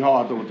 it's going to be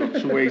hard, though, with the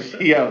two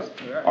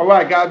ACLs. All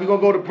right, guys, we're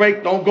going to go to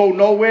break. Don't go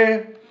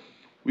nowhere.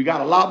 We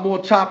got a lot more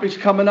topics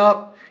coming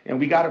up, and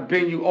we got to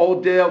bring you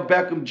Odell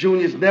Beckham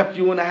Jr.'s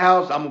nephew in the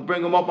house. I'm going to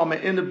bring him up. I'm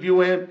going to interview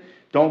him.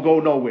 Don't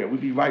go nowhere.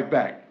 We'll be right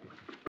back.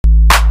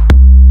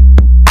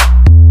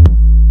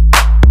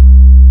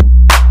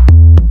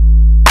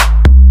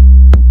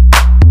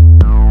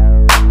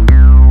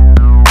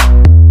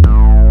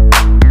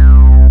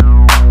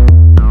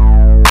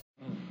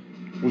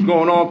 What's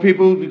going on,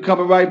 people? We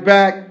coming right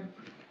back.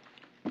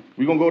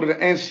 We're going to go to the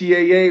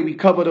NCAA. We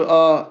cover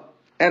the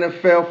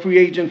NFL free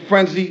agent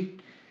frenzy.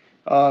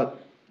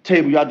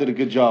 Table, y'all did a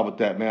good job with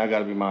that, man. I got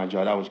to remind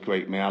y'all. That was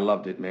great, man. I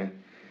loved it,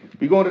 man.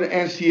 We're going to the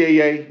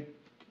NCAA.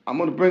 I'm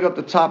going to bring up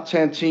the top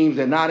 10 teams.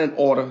 They're not in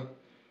order.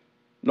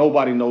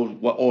 Nobody knows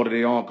what order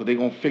they're on because they're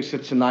going to fix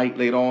it tonight,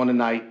 later on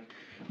tonight.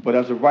 But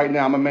as of right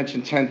now, I'm going to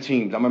mention 10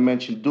 teams. I'm going to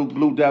mention Duke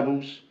Blue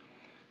Devils,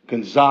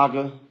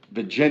 Gonzaga,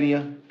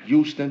 Virginia,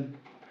 Houston,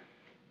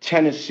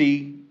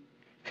 Tennessee,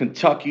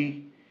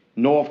 Kentucky,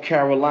 North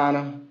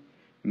Carolina,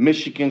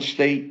 Michigan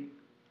State,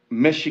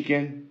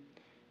 Michigan,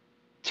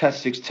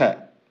 Texas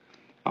Tech.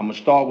 I'm going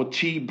to start with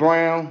T.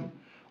 Brown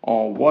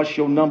on what's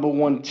your number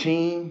one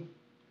team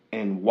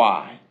and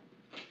why.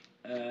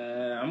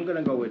 I'm going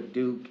to go with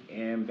Duke,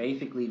 and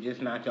basically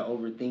just not to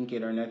overthink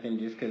it or nothing,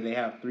 just because they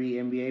have 3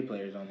 NBA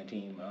players on the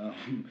team.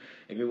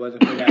 If it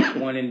wasn't for that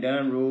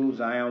one-and-done rule,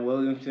 Zion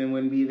Williamson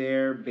wouldn't be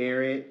there,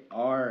 Barrett,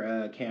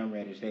 or Cam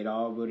Reddish. They'd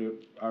all would have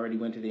already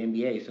went to the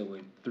NBA. So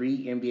with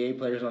 3 NBA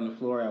players on the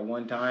floor at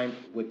one time,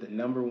 with the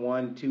number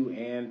 1, 2,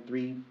 and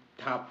 3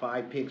 top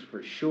 5 picks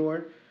for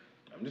sure,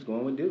 I'm just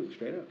going with Duke,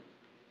 straight up.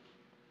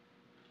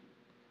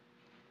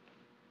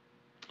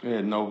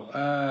 Yeah,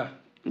 no.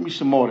 Give me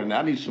some more than that.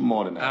 I need some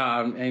more than that.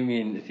 I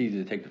mean, it's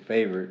easy to take the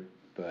favorite,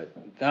 but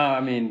no,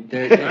 I mean,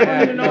 I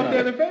don't even know if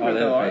they're the favorite,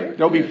 though, are they?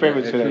 They'll be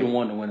favorites they're today.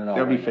 2-1 to win it all.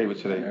 They'll be right?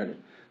 favorites today.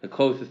 The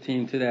closest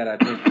team to that, I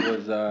think,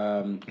 was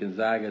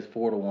Gonzaga's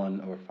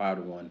 4-1 or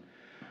 5-1.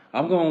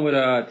 I'm going with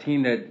a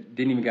team that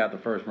didn't even get out the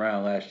first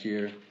round last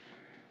year.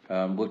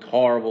 Looked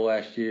horrible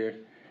last year.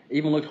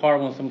 Even looked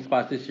horrible in some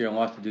spots this year and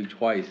lost to Duke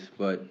twice.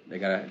 But they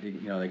got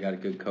a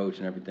good coach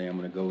and everything. I'm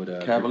going to go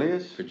with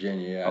Cavaliers?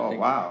 Virginia. Yeah, I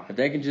think wow. If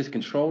they can just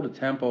control the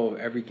tempo of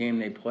every game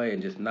they play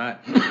and just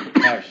not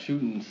have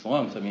shooting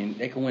slumps, I mean,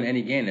 they can win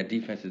any game. That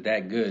defense is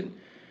that good.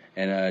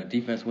 And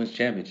defense wins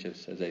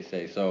championships, as they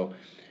say. So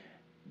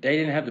they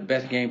didn't have the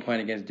best game plan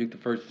against Duke the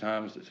first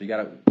time. So you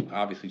got to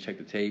obviously check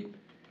the tape.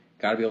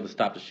 Got to be able to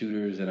stop the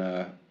shooters.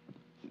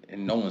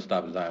 And no one's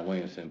stopping Zion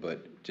Williamson,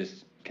 but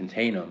just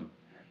contain them.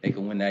 They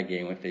can win that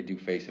game if they do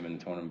face him in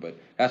the tournament. But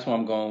that's what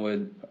I'm going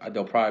with. I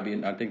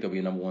think they'll be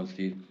a number 1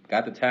 seed.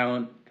 Got the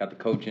talent, got the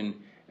coaching.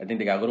 I think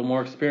they got a little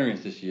more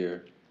experience this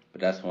year. But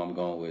that's what I'm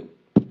going with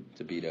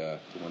to win the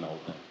whole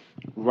thing.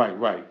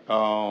 Right.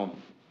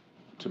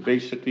 To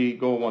basically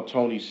go on what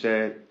Tony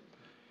said,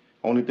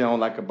 only thing I don't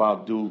like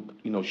about Duke,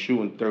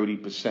 shooting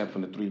 30%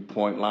 from the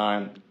 3-point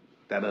line,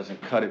 that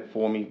doesn't cut it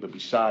for me. But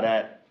beside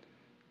that,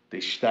 they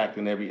stacked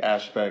in every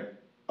aspect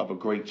of a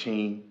great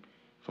team.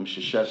 From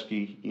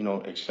Krzyzewski,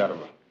 etc.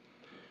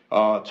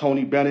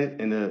 Tony Bennett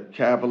and the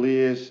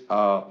Cavaliers,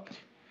 I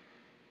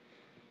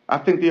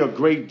think they're a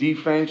great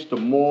defense the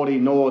more they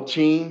know a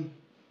team.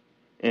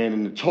 And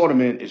in the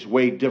tournament, it's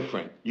way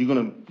different. You're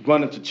going to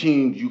run into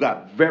teams you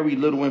got very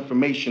little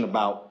information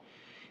about.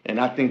 And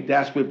I think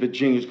that's where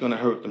Virginia's going to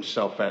hurt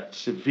themselves at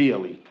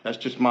severely. That's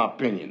just my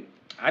opinion.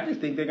 I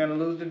just think they're going to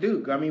lose to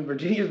Duke. I mean,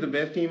 Virginia's the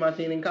best team I've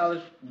seen in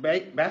college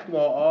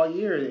basketball all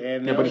year.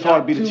 And yeah, but it's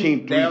hard to beat the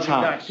team 3 times. They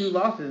only got 2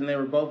 losses, and they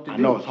were both to Duke.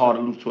 I know it's hard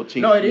to lose to a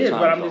team. No, it is,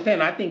 but I'm though. just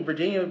saying, I think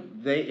Virginia,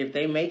 if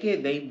they make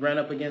it, they run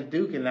up against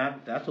Duke, and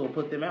that's what will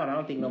put them out. I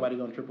don't think nobody's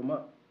going to trip them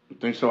up. I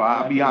think so.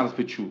 I'll be honest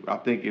with you. I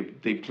think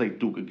if they play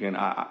Duke again,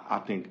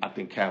 I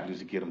think Cavaliers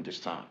will get them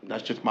this time.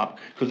 That's just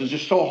because it's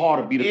just so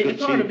hard to beat a good team.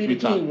 It's hard to beat a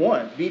team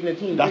once. Beating a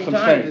team that's 3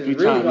 times is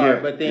really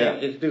hard, but then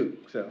yeah. it's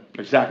Duke. So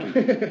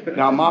exactly.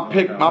 Now my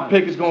pick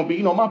is going to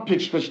be, my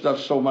pick switched up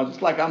so much.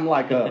 It's like I'm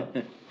like a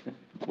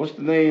what's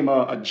the name?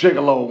 A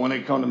gigolo when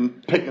they come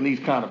to picking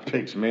these kind of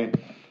picks, man.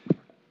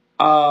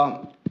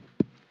 I'm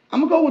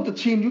gonna go with the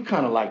team you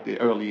kind of liked it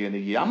earlier in the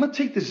year. I'm gonna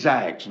take the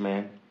Zags,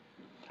 man.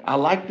 I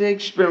like their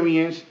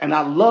experience, and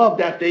I love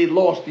that they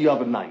lost the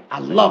other night. I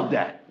love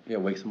that. Yeah,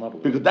 wakes them up a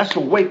little. Because that's a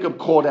wake-up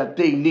call that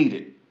they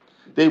needed.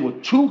 They were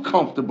too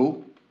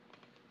comfortable.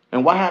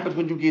 And what happens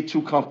when you get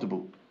too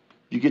comfortable?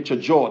 You get your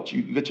jaw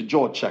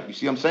checked. You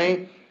see what I'm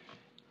saying?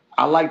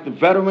 I like the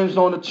veterans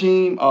on the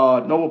team.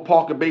 Noah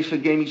Parker basically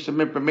gave me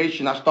some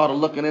information. I started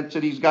looking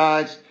into these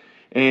guys,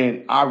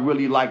 and I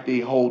really like the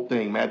whole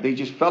thing, man. They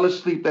just fell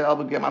asleep that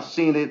other game. I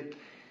seen it.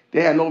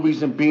 They had no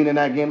reason being in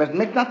that game.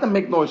 Not to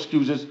make no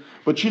excuses,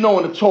 but in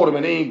the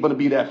tournament, they ain't going to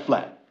be that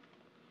flat.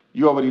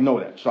 You already know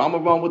that. So I'm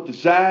going to run with the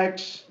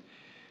Zags.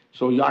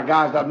 So y'all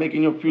guys that are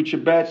making your future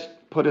bets,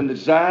 put in the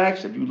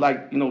Zags. If you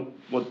like,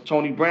 what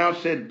Tony Brown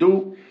said,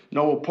 Duke.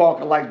 Noah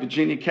Parker like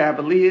Virginia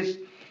Cavaliers.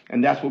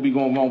 And that's what we're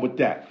going to run with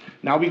that.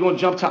 Now we're going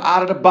to jump to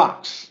out of the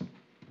box.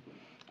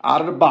 Out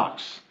of the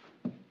box.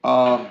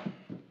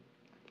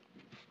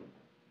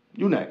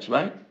 You next,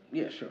 right?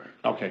 yeah, sure.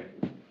 Okay.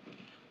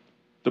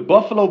 The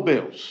Buffalo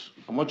Bills,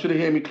 I want you to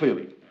hear me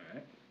clearly. All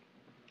right.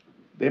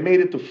 They made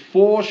it to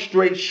 4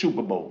 straight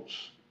Super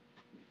Bowls.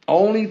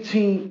 Only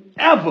team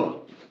ever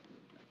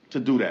to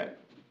do that.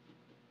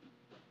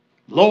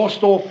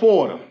 Lost all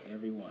 4 of them.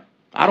 Every one.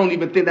 I don't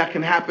even think that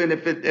can happen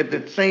if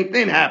the same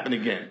thing happened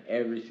again.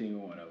 Every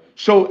single one of them.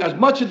 So as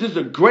much as it's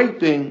a great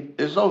thing,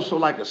 it's also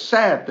like a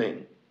sad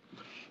thing.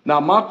 Now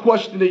my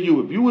question to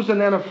you, if you was an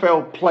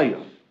NFL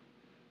player,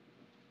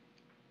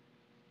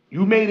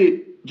 you made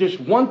it just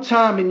one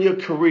time in your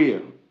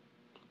career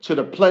to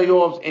the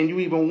playoffs and you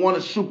even won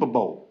a Super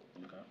Bowl.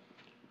 Okay.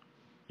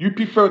 You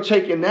prefer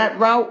taking that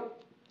route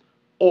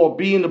or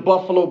being the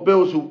Buffalo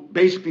Bills who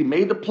basically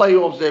made the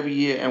playoffs every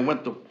year and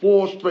went to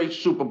 4 straight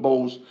Super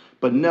Bowls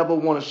but never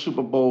won a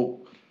Super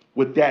Bowl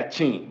with that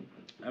team?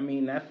 I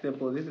mean, that's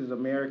simple. This is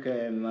America,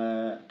 and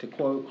to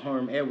quote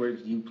Herm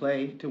Edwards, you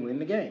play to win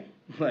the game.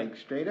 Like,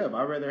 straight up.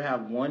 I'd rather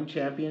have 1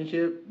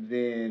 championship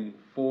than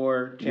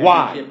 4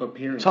 championship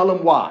appearances. Tell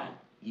them why.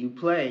 You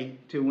play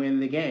to win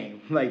the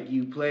game. Like,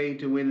 you play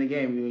to win the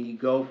game. When you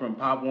go from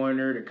Pop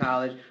Warner to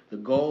college, the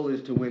goal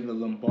is to win the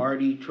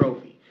Lombardi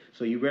Trophy.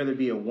 So you'd rather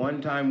be a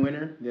 1-time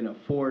winner than a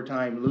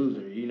 4-time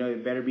loser.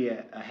 It better be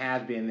a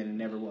has-been than it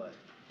never was.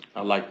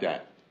 I like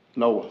that.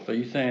 Noah. So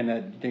you saying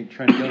that you think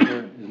Trent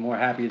Dilfer is more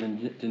happy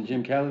than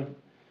Jim Kelly?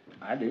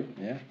 I do.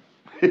 Yeah.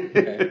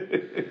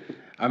 Okay.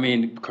 I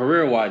mean,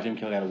 career-wise, Jim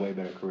Kelly had a way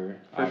better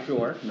career. For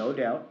sure, no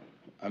doubt.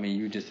 I mean,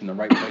 you just in the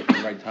right place at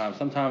the right time.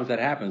 Sometimes that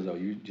happens, though.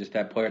 You just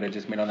that player that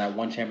just made on that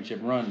 1 championship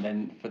run,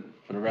 then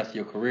for the rest of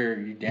your career,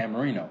 you Dan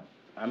Marino.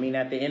 I mean,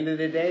 at the end of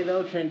the day,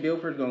 though, Trent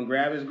Dilfer's going to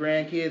grab his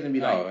grandkids and be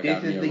like,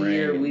 this is the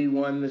year we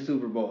won the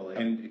Super Bowl.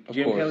 And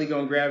Jim Kelly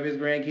going to grab his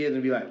grandkids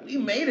and be like, we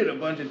made it a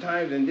bunch of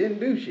times and didn't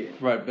do shit.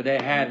 Right, but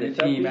they had the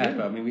team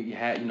aspect. I mean,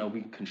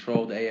 we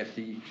controlled the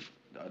AFC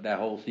that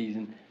whole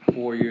season,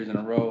 4 years in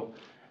a row.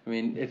 I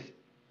mean,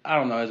 I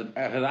don't know,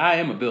 because I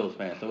am a Bills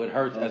fan, so it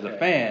hurts as a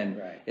fan.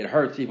 Right. It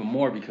hurts even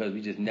more because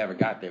we just never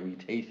got there. We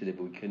tasted it,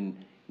 but we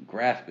couldn't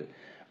grasp it.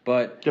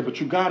 But yeah, but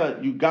you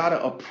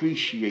gotta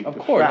appreciate. Of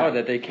the course, fact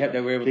that they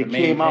were able they to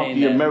maintain came out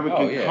the that.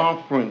 American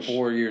Conference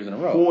 4 years in a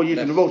row. 4 years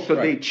in a row, so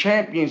right. they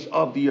champions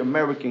of the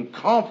American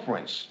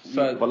Conference.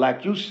 So, but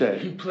like you said,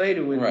 He played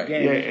to win right. the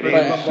game. Yeah, He it played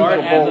ain't with Super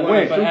Lombardi Bowl and won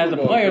win. a But as a Super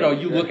Bowl player, though,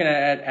 game. you looking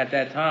at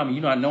that time,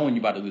 you're not knowing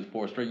you about to lose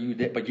 4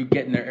 straight. But you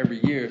getting there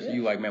every year, so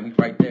you like, man, we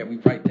right there.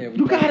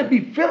 you gotta be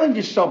feeling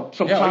yourself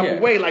some type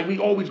of way, like we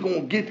always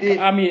gonna get there.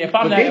 I mean, if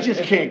I'm but they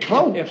just can't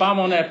close. If I'm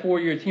on that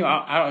 4-year team,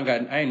 I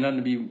ain't nothing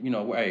to be,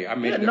 hey, I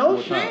made it no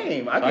 4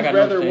 shame. times. I'd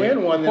rather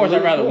win one. Of course,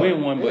 I'd rather four.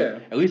 win one, but Yeah.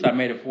 at least I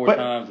made it 4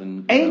 times.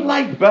 And ain't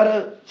like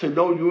better to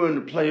know you're in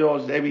the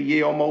playoffs every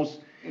year almost.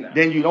 No.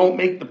 Then you don't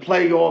make the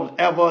playoffs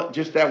ever.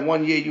 Just that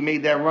 1 year you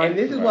made that run. And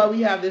this is why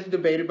we have this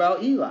debate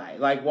about Eli.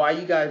 Like, why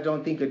you guys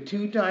don't think a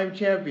 2-time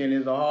champion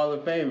is a Hall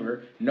of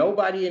Famer.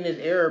 Nobody in this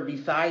era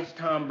besides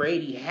Tom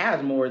Brady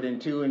has more than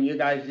 2, and you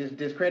guys just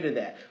discredit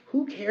that.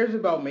 Who cares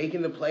about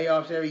making the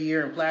playoffs every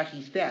year and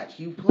flashy stats?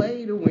 You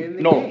play to win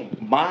the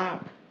game.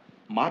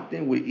 My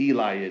thing with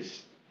Eli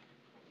is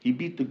he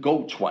beat the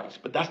GOAT twice,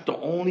 but that's the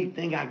only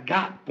thing I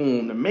got for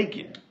him to make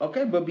it.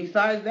 Okay, but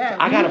besides that,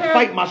 I gotta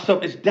fight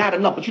myself. Is that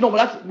enough? But you know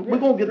what? We're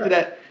gonna get to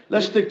that.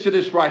 Let's stick to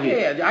this right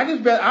here. Yeah,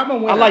 I'm a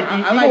winner. I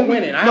like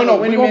winning.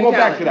 we're gonna go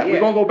back to that. We're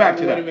gonna go back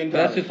to that. But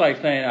that's just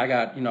like saying I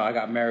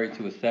got married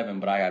to a 7,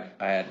 but I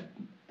had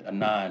a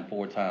 9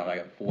 4 times. I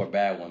got 4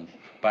 bad ones,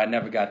 but I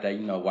never got that.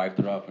 Wiped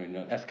it off.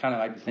 That's kind of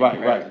like the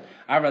same. Right.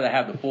 I'd rather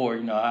have the 4.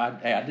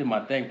 I did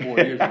my thing 4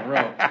 years in a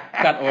row.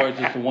 Or it's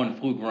just a one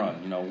fluke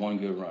run. One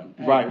good run.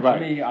 Right. For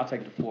me, I'll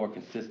take the 4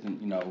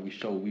 consistent. We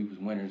showed we was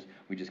winners.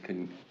 We just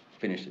couldn't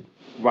finish it.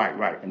 Right.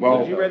 Well,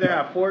 would you rather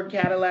have 4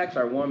 Cadillacs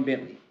or 1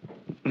 Bentley?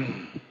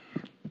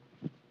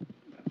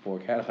 4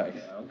 Cadillacs.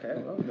 Yeah,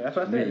 okay, well, that's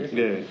what I said.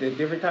 It's a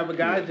different type of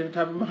guys, different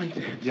type of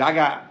mindset.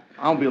 Yeah,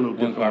 I'll be a little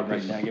One car different.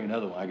 breaks down, give me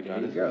another one. I can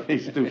drive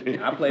this. He's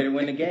stupid. I play to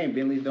win the game.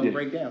 Bentleys don't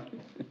break down.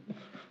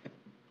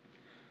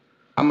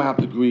 I'm gonna have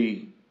to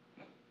agree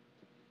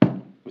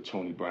with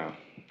Tony Brown.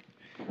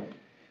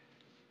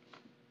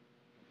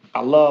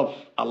 I love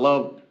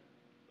the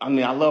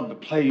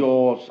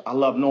playoffs. I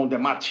love knowing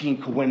that my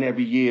team could win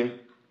every year.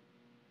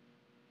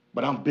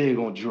 But I'm big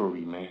on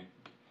jury, man.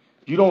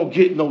 You don't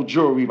get no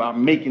jury by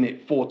making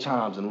it 4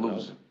 times and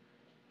losing.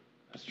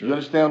 That's true. You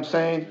understand what I'm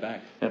saying?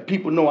 Facts. And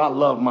people know I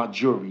love my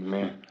jury,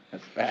 man.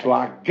 That's facts. So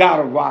I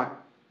gotta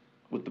rock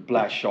with the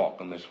Black Shark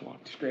on this one.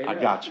 Straight I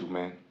up. got you,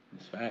 man.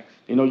 That's facts.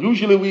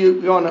 Usually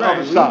we on the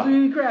other side. We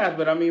usually crash,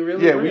 but I mean,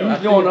 really. Yeah, we real.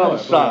 usually on the other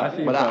I side.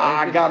 see But your point.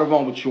 I gotta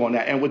run with you on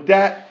that. And with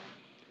that,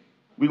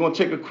 we're gonna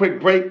take a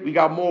quick break. We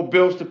got more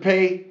bills to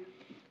pay.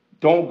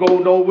 Don't go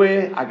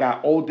nowhere. I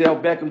got Odell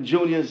Beckham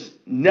Jr.'s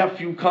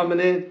nephew coming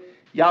in.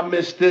 Y'all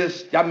missed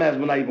this. Y'all might as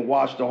well not even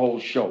watch the whole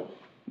show.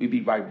 We'll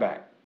be right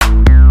back.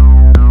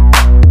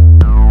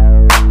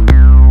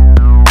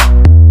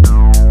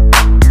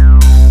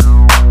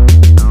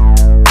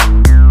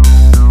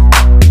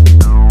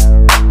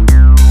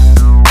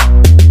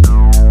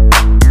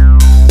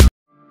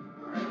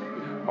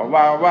 All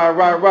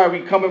right.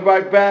 We coming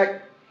right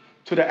back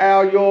to the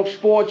Al York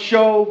Sports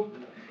Show.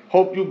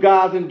 Hope you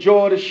guys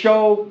enjoy the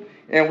show.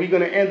 And we're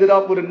going to end it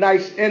up with a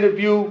nice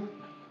interview.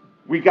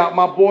 We got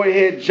my boy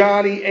here,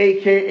 Johnny,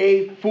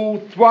 a.k.a. Full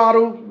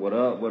Throttle. What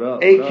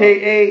up?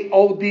 A.k.a.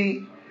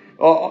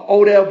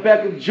 Odell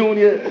Beckham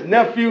Jr.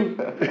 nephew.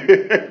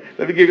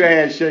 Let me give you a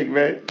handshake,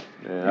 man.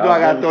 Yeah, I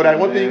got to throw that.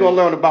 One thing you're going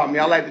to learn about me,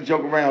 I like to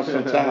joke around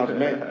sometimes,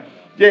 man.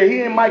 Yeah,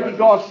 he in Mikey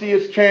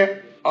Garcia's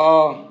camp.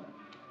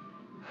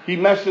 He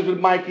messes with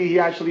Mikey. He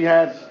actually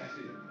has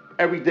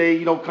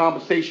everyday,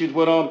 conversations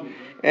with him.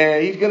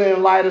 And he's going to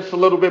enlighten us a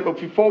little bit. But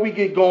before we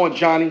get going,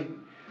 Johnny,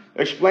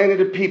 explain to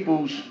the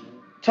peoples,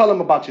 tell them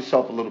about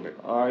yourself a little bit.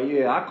 All right,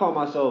 yeah, I call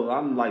myself,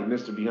 I'm like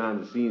Mr.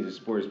 Behind the Scenes in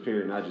sports,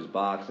 period, not just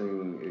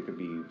boxing. It could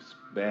be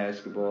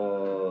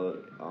basketball,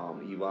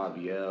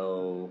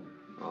 EYBL,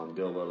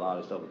 deal with a lot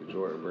of stuff with the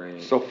Jordan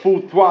brand. So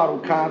Full Throttle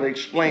kind of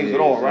explains it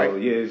all, right?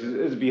 Yeah,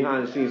 it's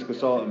behind the scenes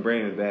consultant,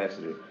 brand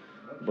ambassador.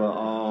 But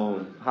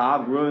how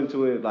I grew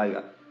into it, like,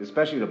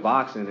 especially the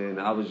boxing, and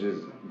I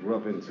grew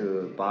up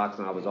into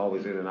boxing. I was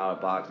always in and out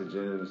of boxing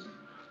gyms.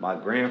 My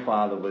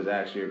grandfather was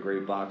actually a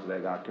great boxer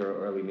that got killed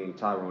early, named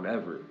Tyrone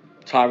Everett.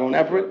 Tyrone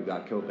Everett? He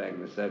got killed back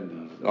in the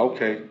 70s.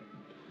 Okay.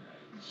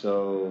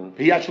 So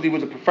he actually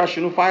was a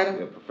professional fighter?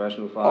 Yeah,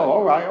 professional fighter. Oh,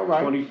 all right.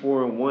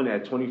 24-1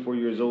 at 24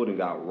 years old and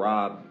got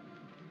robbed.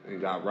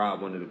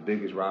 One of the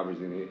biggest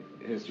robberies in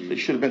history. It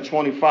should have been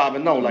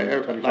 25-0,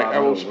 like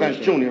Errol Spence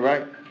Jr.,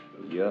 right?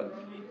 Yep.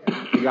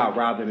 He got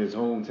robbed in his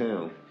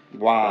hometown.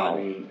 Wow.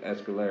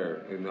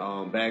 Escalera.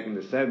 And back in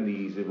the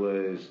 70s, it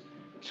was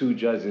 2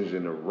 judges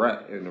and the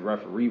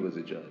referee was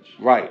a judge.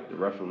 Right. The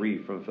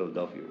referee from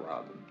Philadelphia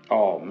robbed him.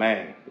 Oh,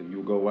 man. If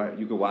you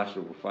can watch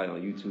the fight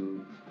on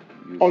YouTube.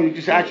 You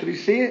just actually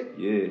see it?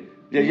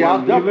 Yeah. Yeah,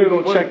 I'll definitely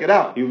go check it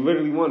out. He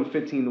literally won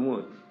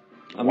 15-1.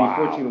 I mean,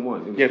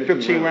 14-1. Yeah,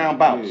 15-round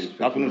bouts.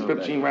 That's when it was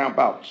 15-round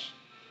bouts.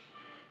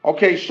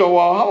 Okay, so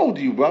how old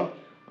are you, bro?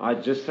 I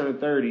just turned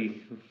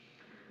 30.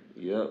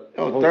 Yep.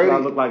 Oh, Hopefully 30? I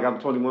look like I'm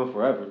 21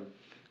 forever.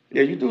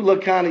 Yeah, you do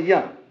look kind of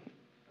young.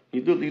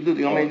 You do. I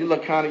mean, you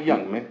look kind of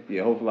young, man.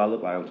 Yeah, hopefully I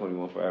look like I'm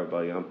 21 for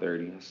everybody. I'm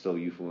 30. I'm still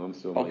youthful. I'm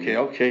still.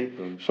 Okay.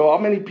 So how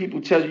many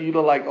people tell you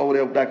look like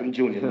Odell Beckham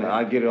Jr.? Man?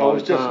 I get it all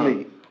the time. Oh, it's just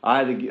me.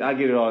 I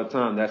get it all the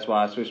time. That's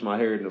why I switched my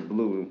hair to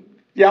blue.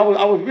 Yeah,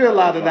 I was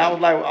realizing that. I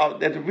was like,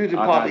 that's the reason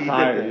part that he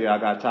did that. Yeah, I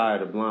got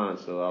tired of blonde,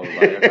 so I was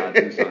like, I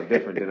gotta do something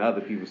different. Then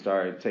other people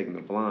started taking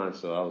the blonde,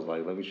 so I was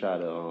like, let me try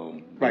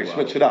to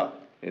switch it up.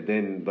 And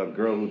then the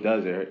girl who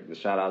does it,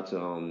 shout out to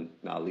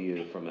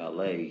Nalia from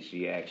LA.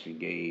 She actually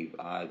gave.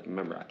 I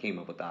remember I came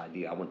up with the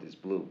idea. I want this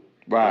blue.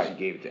 Right. And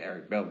she gave it to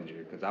Eric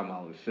Bellinger because I'm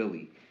out in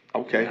Philly.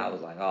 Okay. And I was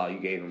like, oh, you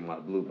gave him my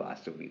blue, but I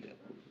still need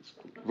that blue. It's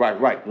cool.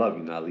 Right. Love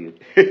you,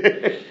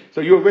 Nalia.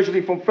 So you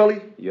originally from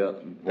Philly?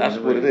 Yep. That's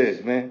what it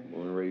is, man.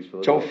 Born and raised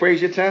Philly. Joe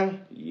Frazier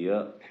town?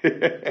 Yep.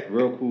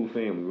 Real cool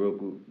family. Real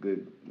cool,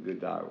 good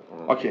guy.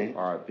 Okay.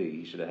 R.I.P.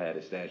 He should have had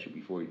a statue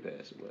before he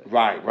passed away.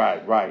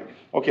 Right.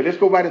 Okay, let's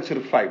go right into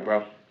the fight,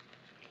 bro.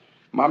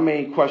 My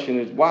main question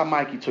is why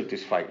Mikey took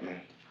this fight,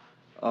 man.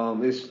 I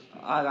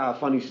got a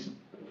funny.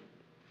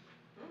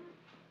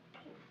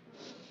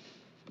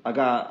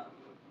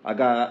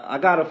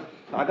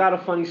 I got a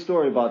funny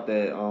story about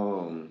that.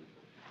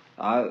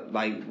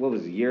 What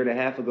was it, a year and a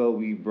half ago,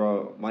 we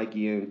brought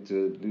Mikey in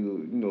to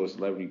do, a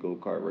celebrity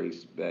go-kart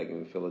race back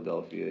in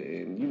Philadelphia.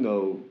 And,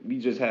 we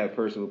just had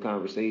personal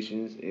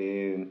conversations.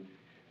 And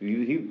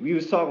we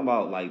was talking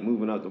about,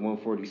 moving up to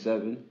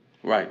 147.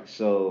 Right.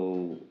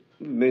 So,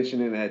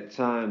 mentioning at the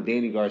time,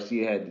 Danny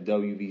Garcia had the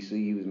WBC.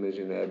 He was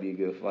mentioning that'd be a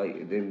good fight.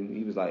 And then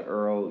he was like,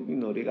 Earl,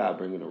 they got to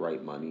bring in the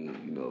right money,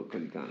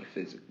 because he's kind of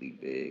physically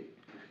big.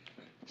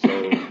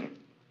 So,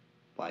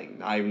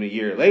 not even a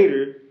year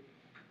later,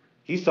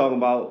 he's talking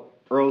about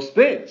Earl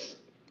Spence.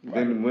 Right.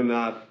 Then when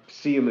I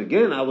see him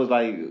again, I was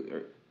like,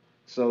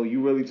 so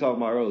you really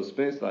talking about Earl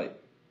Spence? Are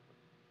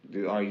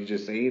you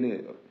just saying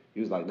it?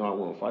 He was like, no, I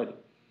want to fight him.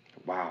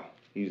 Wow.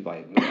 He was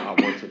like, no, I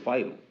want to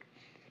fight him.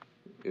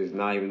 It's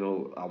not even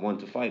though I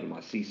want to fight him.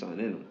 I see something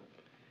in him.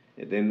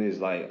 And then it's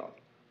like,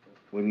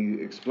 when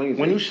he explains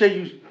when you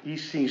say you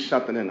see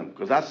something in him,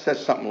 because I said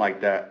something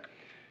like that.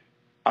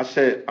 I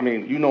said,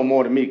 you know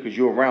more than me because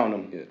you're around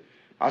him. Yeah.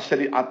 I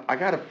said, I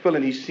got a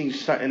feeling he's seen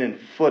something in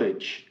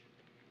footage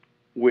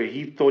where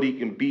he thought he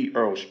can beat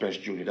Earl Spence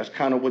Jr. That's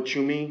kind of what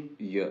you mean?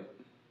 Yeah.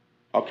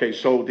 Okay,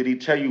 so did he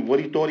tell you what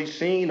he thought he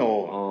seen,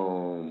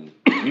 or?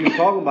 You was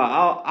talking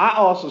about, I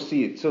also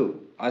see it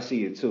too. I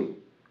see it too.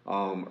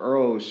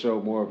 Earl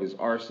showed more of his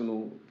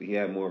arsenal. He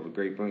had more of a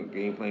great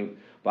game plan.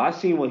 But I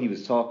seen what he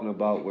was talking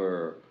about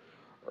where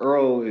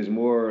Earl is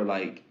more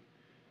like,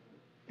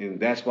 and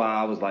that's why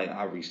I was like,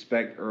 I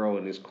respect Earl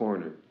in this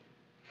corner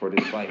for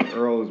this fight.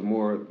 Earl is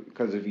more,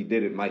 because if he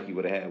did it, Mikey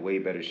would have had way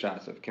better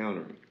shots of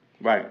countering.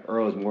 Right.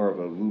 Earl is more of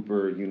a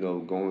looper,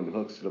 going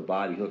hooks to the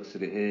body, hooks to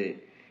the head,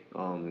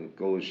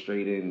 goes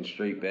straight in,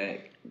 straight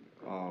back.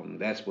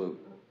 That's what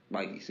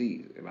Mikey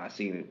sees, and I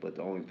seen it. But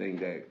the only thing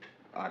that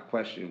I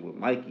question with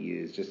Mikey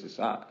is just the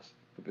size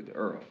compared to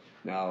Earl.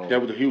 Now that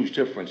was a huge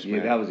difference, man.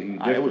 Yeah, that was a huge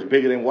difference. It was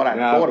bigger than what I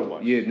thought it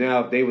was. Yeah, now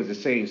if they was the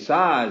same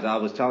size, I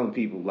was telling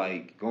people,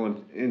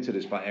 going into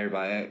this fight,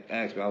 everybody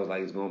asked me, I was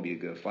like, it's going to be a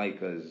good fight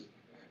because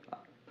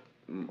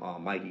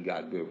Mikey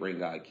got good ring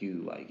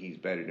IQ. He's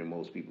better than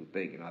most people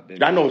think.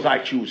 And I know his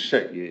IQ was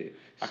sick. Yeah.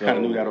 I kind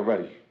of knew that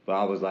already. But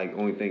I was like,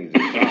 only thing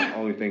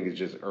is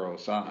just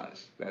Earl's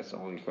size. That's the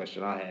only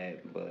question I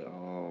had. But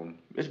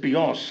it's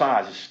beyond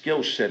size. His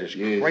skill set is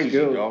crazy,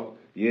 yo.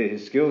 Yeah,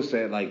 his skill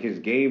set, his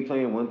game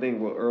plan. One thing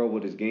with Earl,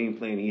 with his game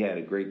plan, he had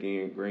a great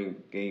game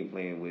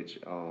plan. Which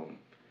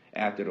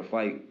after the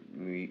fight,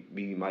 me,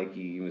 Mikey,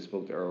 even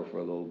spoke to Earl for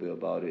a little bit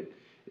about it.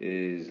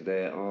 Is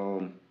that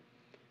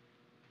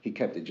he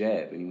kept the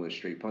jab and he went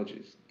straight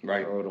punches.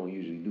 Right. Earl don't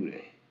usually do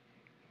that.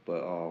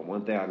 But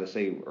one thing I can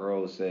say,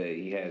 Earl said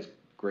he has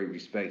great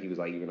respect. He was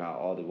like, even out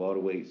all the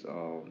welterweights,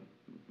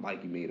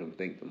 Mikey made him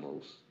think the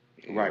most.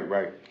 And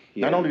right.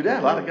 Not only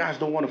that, a lot of guys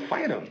don't want to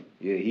fight him.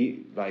 Yeah,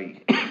 he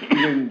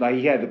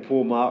he had to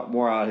pull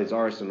more out of his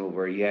arsenal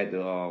where he had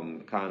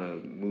to kind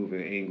of move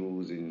in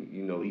angles and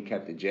he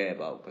kept the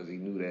jab out because he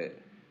knew that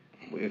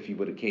if he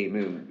would have came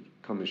in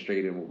coming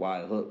straight in with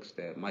wide hooks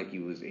that Mikey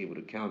was able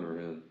to counter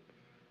him.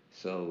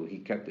 So he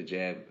kept the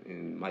jab,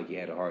 and Mikey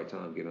had a hard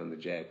time getting on the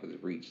jab because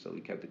of reach, so he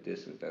kept the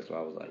distance. That's why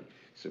I was like,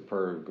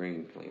 superb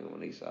game plan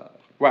on their side.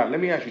 Right, let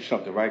me ask you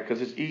something, right?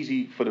 Because it's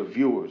easy for the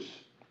viewers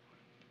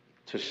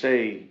to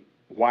say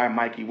why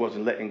Mikey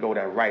wasn't letting go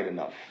that right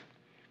enough.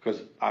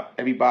 Because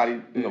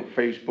everybody,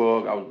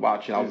 Facebook, I was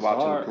watching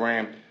the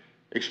gram,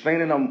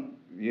 explaining them.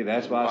 Yeah,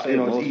 that's why I say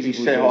most it's easy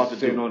people said, hard to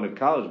sitting do. on the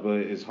couch, but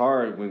it's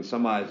hard when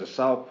somebody's a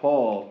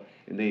southpaw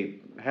and they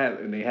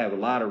have a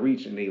lot of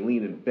reach and they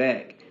leaning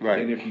back. Right.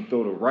 And if you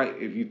throw the right,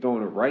 and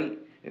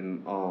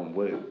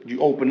you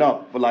open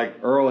up for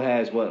Earl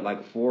has a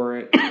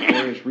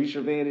 4-inch reach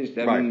advantage.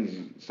 That right.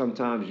 means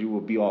sometimes you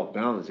will be off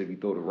balance if you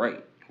throw the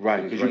right.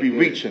 Right, because you'll be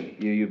reaching.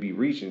 Yeah, you'll be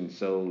reaching,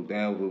 so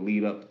that will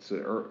lead up to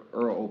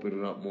Earl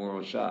opening up more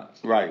on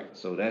shots. Right.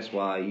 So that's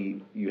why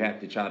you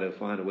have to try to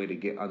find a way to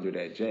get under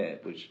that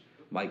jab, which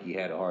Mikey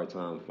had a hard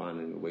time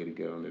finding a way to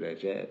get under that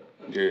jab.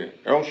 Yeah.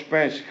 Errol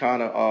Spence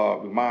kind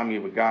of remind me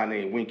of a guy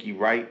named Winky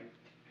Wright.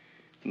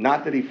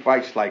 Not that he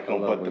fights like him,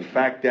 but the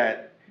fact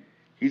that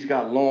he's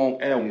got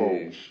long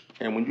elbows.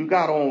 Yeah. And when you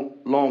got on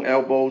long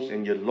elbows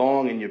and you're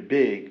long and you're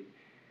big,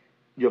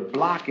 you're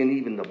blocking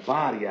even the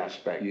body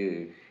aspect.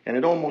 Yeah. And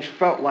it almost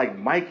felt like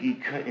Mikey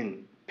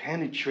couldn't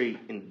penetrate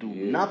and do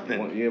nothing.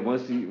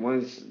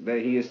 Once that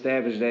he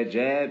established that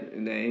jab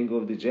and the angle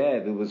of the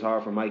jab, it was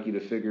hard for Mikey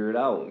to figure it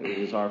out. It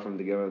was hard for him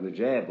to get on the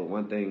jab. But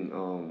one thing,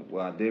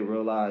 what I did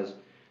realize,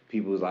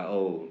 people was like,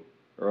 oh,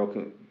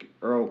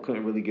 Earl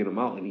couldn't really get him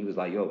out, and he was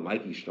like, yo,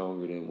 Mikey's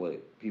stronger than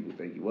what people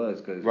think he was.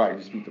 Because when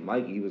you speak to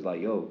Mikey, he was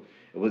like, yo,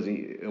 it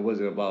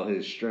wasn't about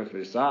his strength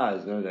or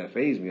size. None of that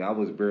fazed me. I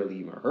was barely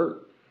even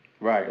hurt.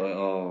 Right.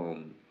 But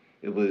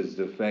it was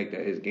the fact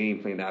that his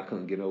game plan, I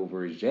couldn't get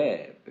over his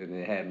jab, and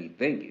it had me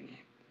thinking.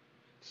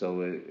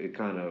 So it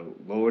kind of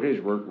lowered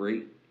his work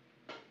rate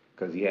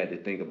because he had to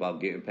think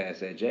about getting past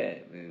that jab.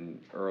 And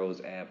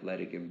Earl's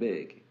athletic and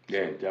big.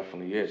 Yeah, it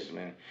definitely is,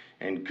 man.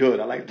 And good.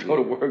 I like to throw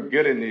the word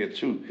good in there,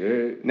 too.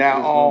 It's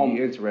going to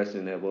be interesting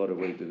in that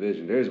welterweight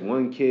division. There's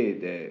one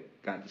kid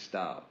that got the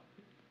style,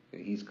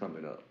 and he's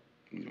coming up.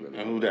 He's really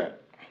and who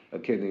that? A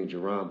kid named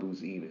Jerron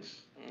Boots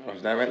Enos. Oh,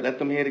 is that right? Let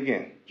them hear it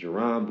again.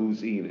 Jerron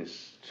Boots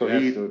Enos. So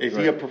is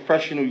he a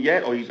professional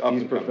yet, or he's up?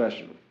 He's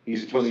professional.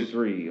 He's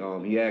 23.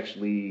 He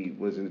actually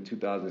was in the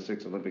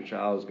 2006 Olympic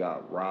trials.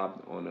 Got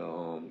robbed on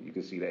the. You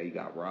can see that he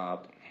got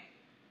robbed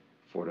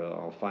for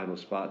the final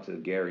spot to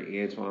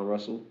Gary Antoine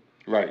Russell.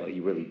 Right. But he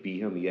really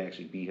beat him. He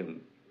actually beat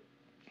him.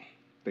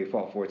 They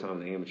fought 4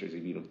 times in the amateurs. He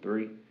beat him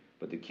 3.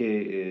 But the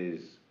kid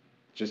is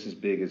just as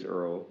big as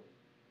Earl.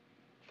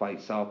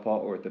 Fight southpaw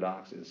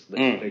orthodox.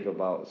 Think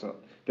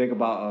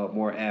about a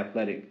more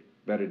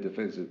athletic, better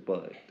defensive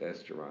bud.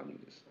 That's Jerron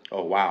Enos.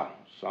 Oh wow!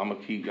 So I'm gonna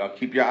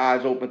keep your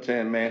eyes open to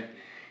him, man.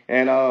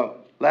 And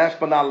last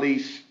but not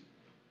least,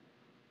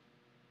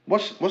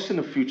 what's in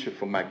the future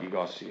for Mikey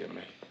Garcia,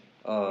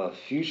 man?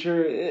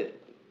 Future.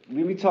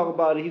 When we talk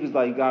about it, he was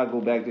like, you gotta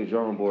go back to the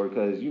drawing board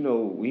because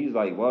he's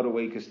like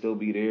welterweight could still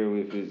be there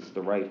if it's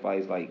the right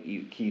fights like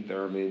Keith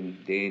Thurman,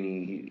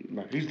 Danny.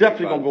 He's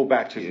definitely gonna go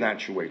back to his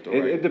natural weight, though.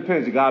 Right? It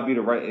depends. It gotta be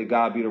the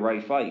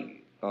right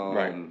fight.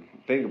 Right.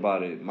 Think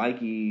about it.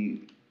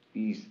 Mikey,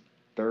 he's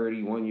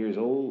 31 years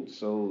old,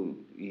 so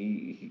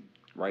he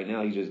right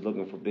now he's just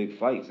looking for big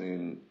fights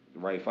and the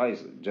right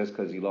fights. Just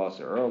because he lost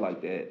to Earl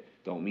like that,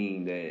 don't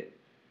mean that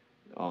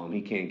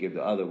he can't give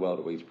the other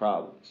welterweights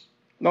problems.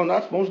 No,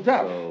 that's most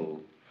definitely.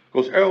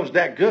 Because Earl's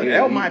that good.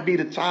 Yeah, Earl might be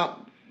the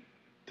top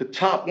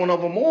one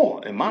of them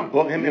all in my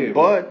book. Him and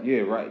Bud. Yeah,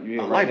 right.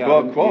 Yeah, I right like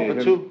now, Bud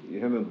Crawford too.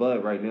 Him and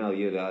Bud right now,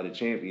 they're the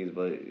champions.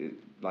 But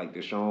like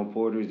the Sean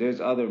Porters, there's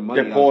other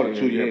money. Yeah, Porter out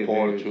too. there. Yeah,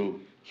 Porter too.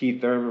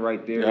 Keith Thurman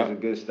right there is a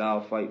good style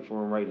fight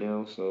for him right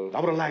now. So I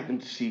would have liked him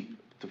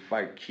to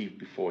fight Keith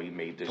before he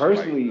made this.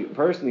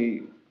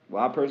 Personally.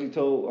 Well, I personally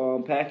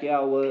told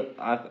Pacquiao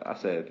I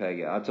said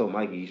Pacquiao. I told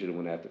Mikey he should have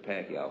went after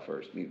Pacquiao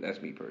first.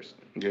 That's me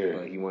personally.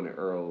 Yeah. He wanted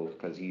Earl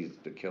because he's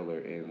the killer.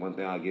 And one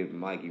thing I'll give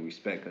Mikey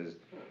respect because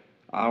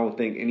I don't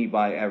think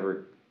anybody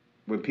ever,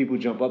 when people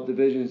jump up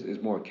divisions, is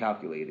more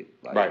calculated.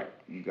 Like, right.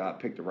 You got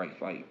to pick the right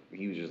fight.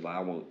 He was just like, I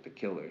want the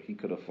killer. He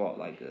could have fought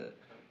like a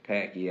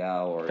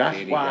Pacquiao or that's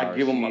Danny why Garcia. I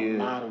give him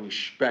a lot of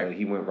respect. But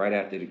he went right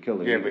after the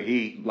killer. Yeah, but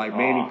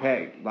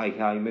like like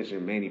how you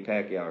mentioned Manny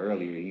Pacquiao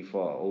earlier, he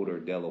fought Older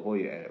De La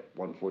Hoya at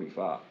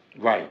 145.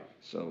 Right.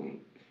 So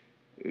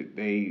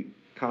they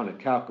kind of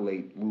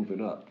calculate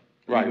moving up.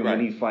 Right. Even when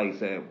he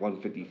fights at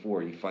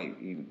 154,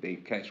 they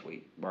catch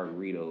weight.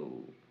 Margarito.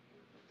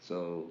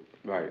 So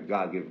right. You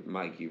gotta give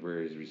Mikey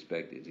where his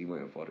respect is. He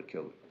went and fought a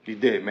killer. He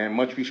did, man.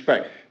 Much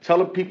respect. Tell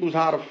the people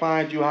how to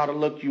find you, how to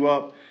look you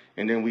up.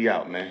 And then we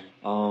out, man.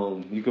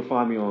 You can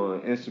find me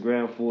on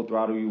Instagram, Full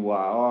Throttle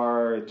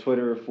UYR,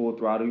 Twitter, Full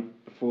Throttle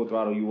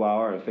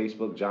UYR, and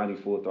Facebook, Johnny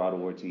Full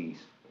Throttle Ortiz.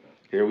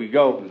 Here we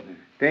go.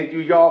 Thank you,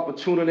 y'all, for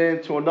tuning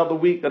in to another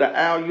week of the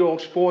Al York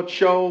Sports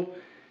Show,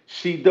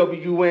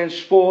 CWN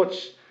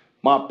Sports.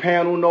 My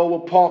panel, Noah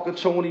Parker,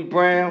 Tony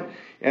Brown,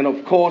 and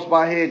of course,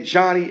 my head,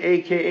 Johnny,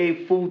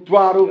 a.k.a. Full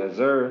Throttle. Yes,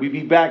 sir. We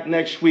be back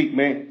next week,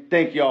 man.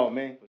 Thank y'all,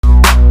 man.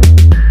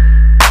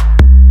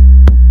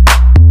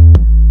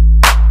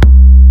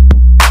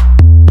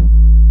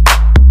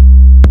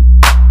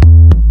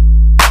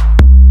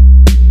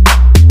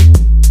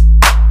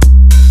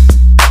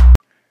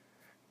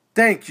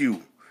 Thank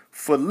you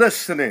for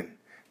listening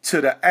to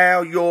the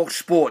Al York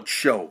Sports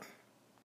Show.